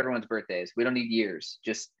input everyone's birthdays. We don't need years,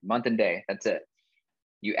 just month and day. That's it.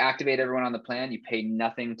 You activate everyone on the plan. You pay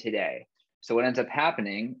nothing today. So what ends up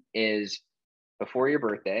happening is before your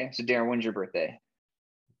birthday. So Darren, when's your birthday?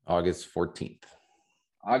 August 14th.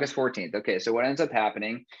 August 14th. Okay. So what ends up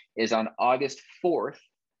happening is on August 4th,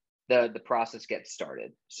 the process gets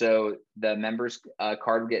started. So the members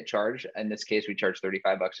card will get charged. In this case, we charge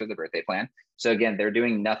 $35 for the birthday plan. So again, they're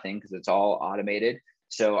doing nothing because it's all automated.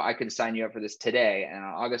 So I could sign you up for this today, and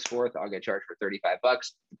on August 4th, I'll get charged for $35.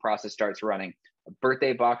 The process starts running. A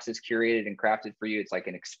birthday box is curated and crafted for you. It's like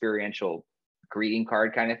an experiential greeting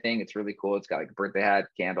card kind of thing. It's really cool. It's got like a birthday hat,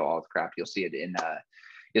 candle, all the crap. You'll see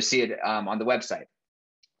it on the website,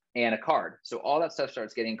 and a card. So all that stuff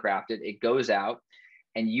starts getting crafted. It goes out,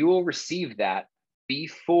 and you will receive that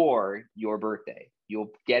before your birthday.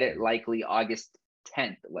 You'll get it likely August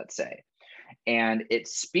 10th, let's say. And it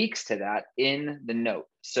speaks to that in the note.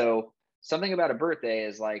 So something about a birthday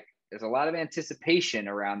is like, there's a lot of anticipation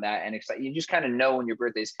around that. And you just kind of know when your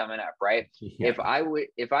birthday's coming up, right? Yeah.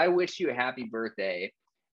 If I wish you a happy birthday,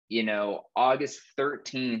 August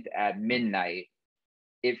 13th at midnight,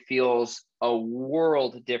 it feels a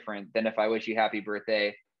world different than if I wish you happy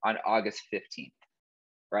birthday on August 15th.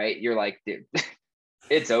 Right? You're like, dude,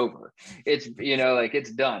 it's over. It's,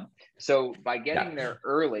 it's done. So by getting there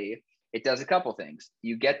early, it does a couple things.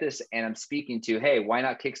 You get this, and I'm speaking to, hey, why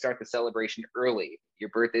not kickstart the celebration early? Your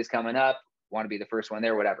birthday's coming up, want to be the first one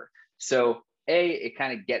there, whatever. So A, it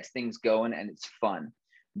kind of gets things going and it's fun.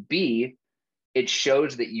 B, it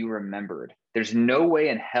shows that you remembered. There's no way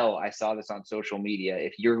in hell I saw this on social media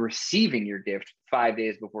if you're receiving your gift 5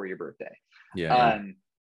 days before your birthday.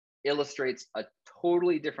 Illustrates a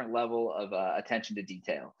totally different level of attention to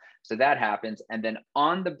detail. So that happens. And then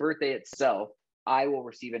on the birthday itself, I will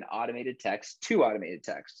receive an automated text, 2 automated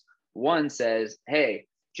texts. One says, hey,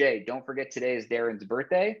 Jay, don't forget today is Darren's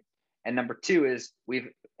birthday. And number 2 is we've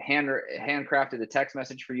handcrafted the text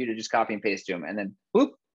message for you to just copy and paste to him. And then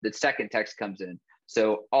boop, the second text comes in.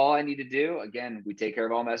 So all I need to do, again, we take care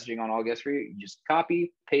of all messaging on all gifts for you. You just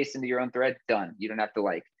copy, paste into your own thread, done. You don't have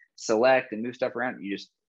to select and move stuff around. You just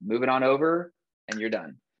move it on over and you're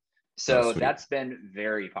done. So that's been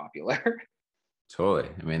very popular. Totally.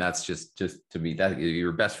 I mean, that's just to be that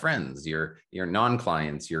your best friends, your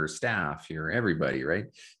non-clients, your staff, your everybody, right?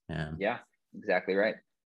 Yeah, exactly right.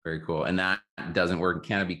 Very cool. And that doesn't work in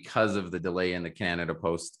Canada because of the delay in the Canada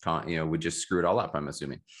Post, would just screw it all up, I'm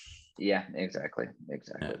assuming. Yeah, exactly.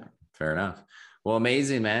 Yeah, fair enough. Well,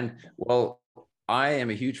 amazing, man. Well, I am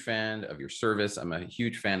a huge fan of your service. I'm a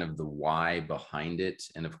huge fan of the why behind it.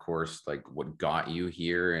 And of course, what got you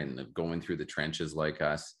here and going through the trenches like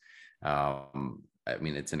us. I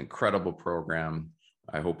mean, it's an incredible program.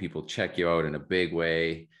 I hope people check you out in a big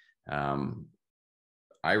way.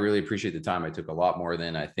 I really appreciate the time. I took a lot more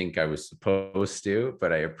than I think I was supposed to,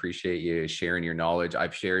 but I appreciate you sharing your knowledge.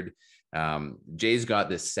 I've shared, Jay's got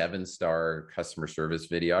this 7-star customer service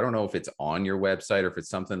video. I don't know if it's on your website or if it's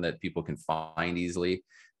something that people can find easily,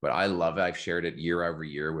 but I love it. I've shared it year over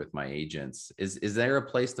year with my agents. Is there a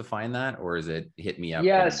place to find that, or is it hit me up?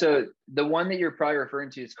 Yeah. So the one that you're probably referring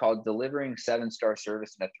to is called Delivering 7-Star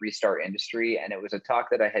Service in a 3-Star Industry. And it was a talk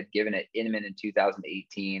that I had given at Inman in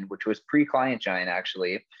 2018, which was pre-Client Giant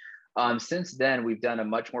actually. Since then, we've done a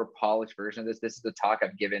much more polished version of this. This is the talk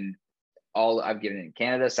I've given in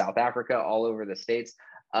Canada, South Africa, all over the States.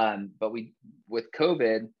 But with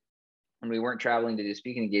COVID, when we weren't traveling to do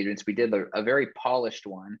speaking engagements, we did a very polished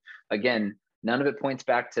one. Again, none of it points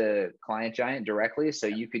back to Client Giant directly. So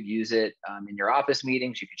you could use it in your office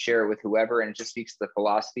meetings. You could share it with whoever, and it just speaks to the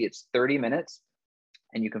philosophy. It's 30 minutes,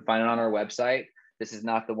 and you can find it on our website. This is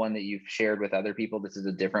not the one that you've shared with other people. This is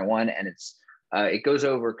a different one. And it goes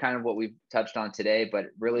over kind of what we've touched on today,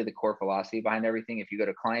 but really the core philosophy behind everything. If you go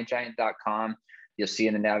to clientgiant.com, you'll see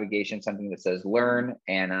in the navigation something that says learn.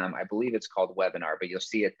 And I believe it's called webinar, but you'll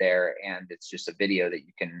see it there. And it's just a video that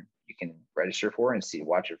you can register for and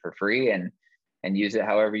watch it for free and use it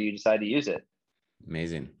however you decide to use it.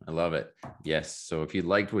 Amazing. I love it. Yes. So if you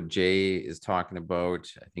liked what Jay is talking about,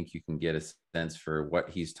 I think you can get a sense for what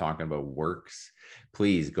he's talking about works.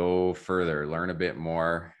 Please go further, learn a bit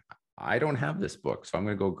more. I don't have this book, so I'm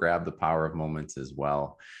going to go grab The Power of Moments as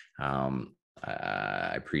well.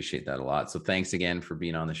 I appreciate that a lot. So thanks again for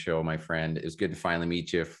being on the show, my friend. It was good to finally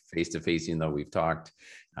meet you face to face, even though we've talked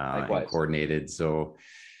and coordinated. So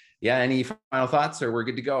yeah, any final thoughts, or we're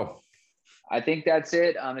good to go? I think that's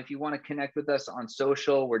it. If you want to connect with us on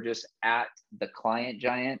social, we're just at the Client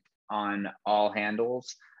Giant on all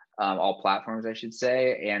handles, all platforms, I should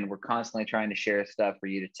say. And we're constantly trying to share stuff for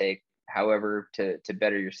you to take, however, to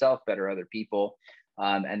better yourself, better other people.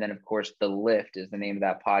 And then, of course, The Lift is the name of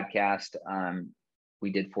that podcast.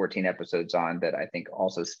 We did 14 episodes on that. I think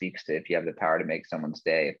also speaks to, if you have the power to make someone's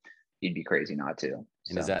day, you'd be crazy not to.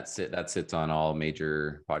 And does that sits on all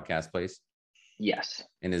major podcast places? Yes.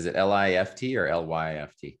 And is it LIFT or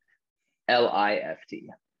LYFT? LIFT.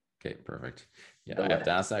 Okay, perfect. Yeah, I have to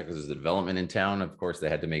ask that because there's a development in town. Of course, they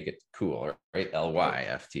had to make it cool, right?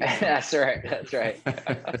 LYFT. That's right. That's right.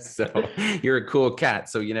 So you're a cool cat,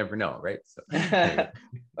 so you never know, right? So, I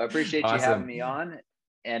appreciate you having me on.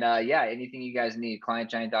 And yeah, anything you guys need,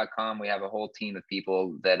 clientgiant.com. We have a whole team of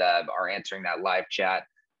people that are answering that live chat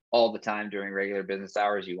all the time during regular business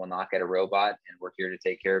hours. You will not get a robot, and we're here to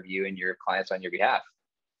take care of you and your clients on your behalf.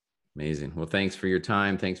 Amazing. Well, thanks for your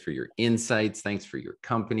time. Thanks for your insights. Thanks for your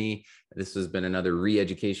company. This has been another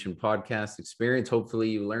Re-Education podcast experience. Hopefully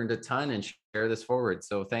you learned a ton and share this forward.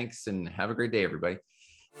 So thanks and have a great day, everybody.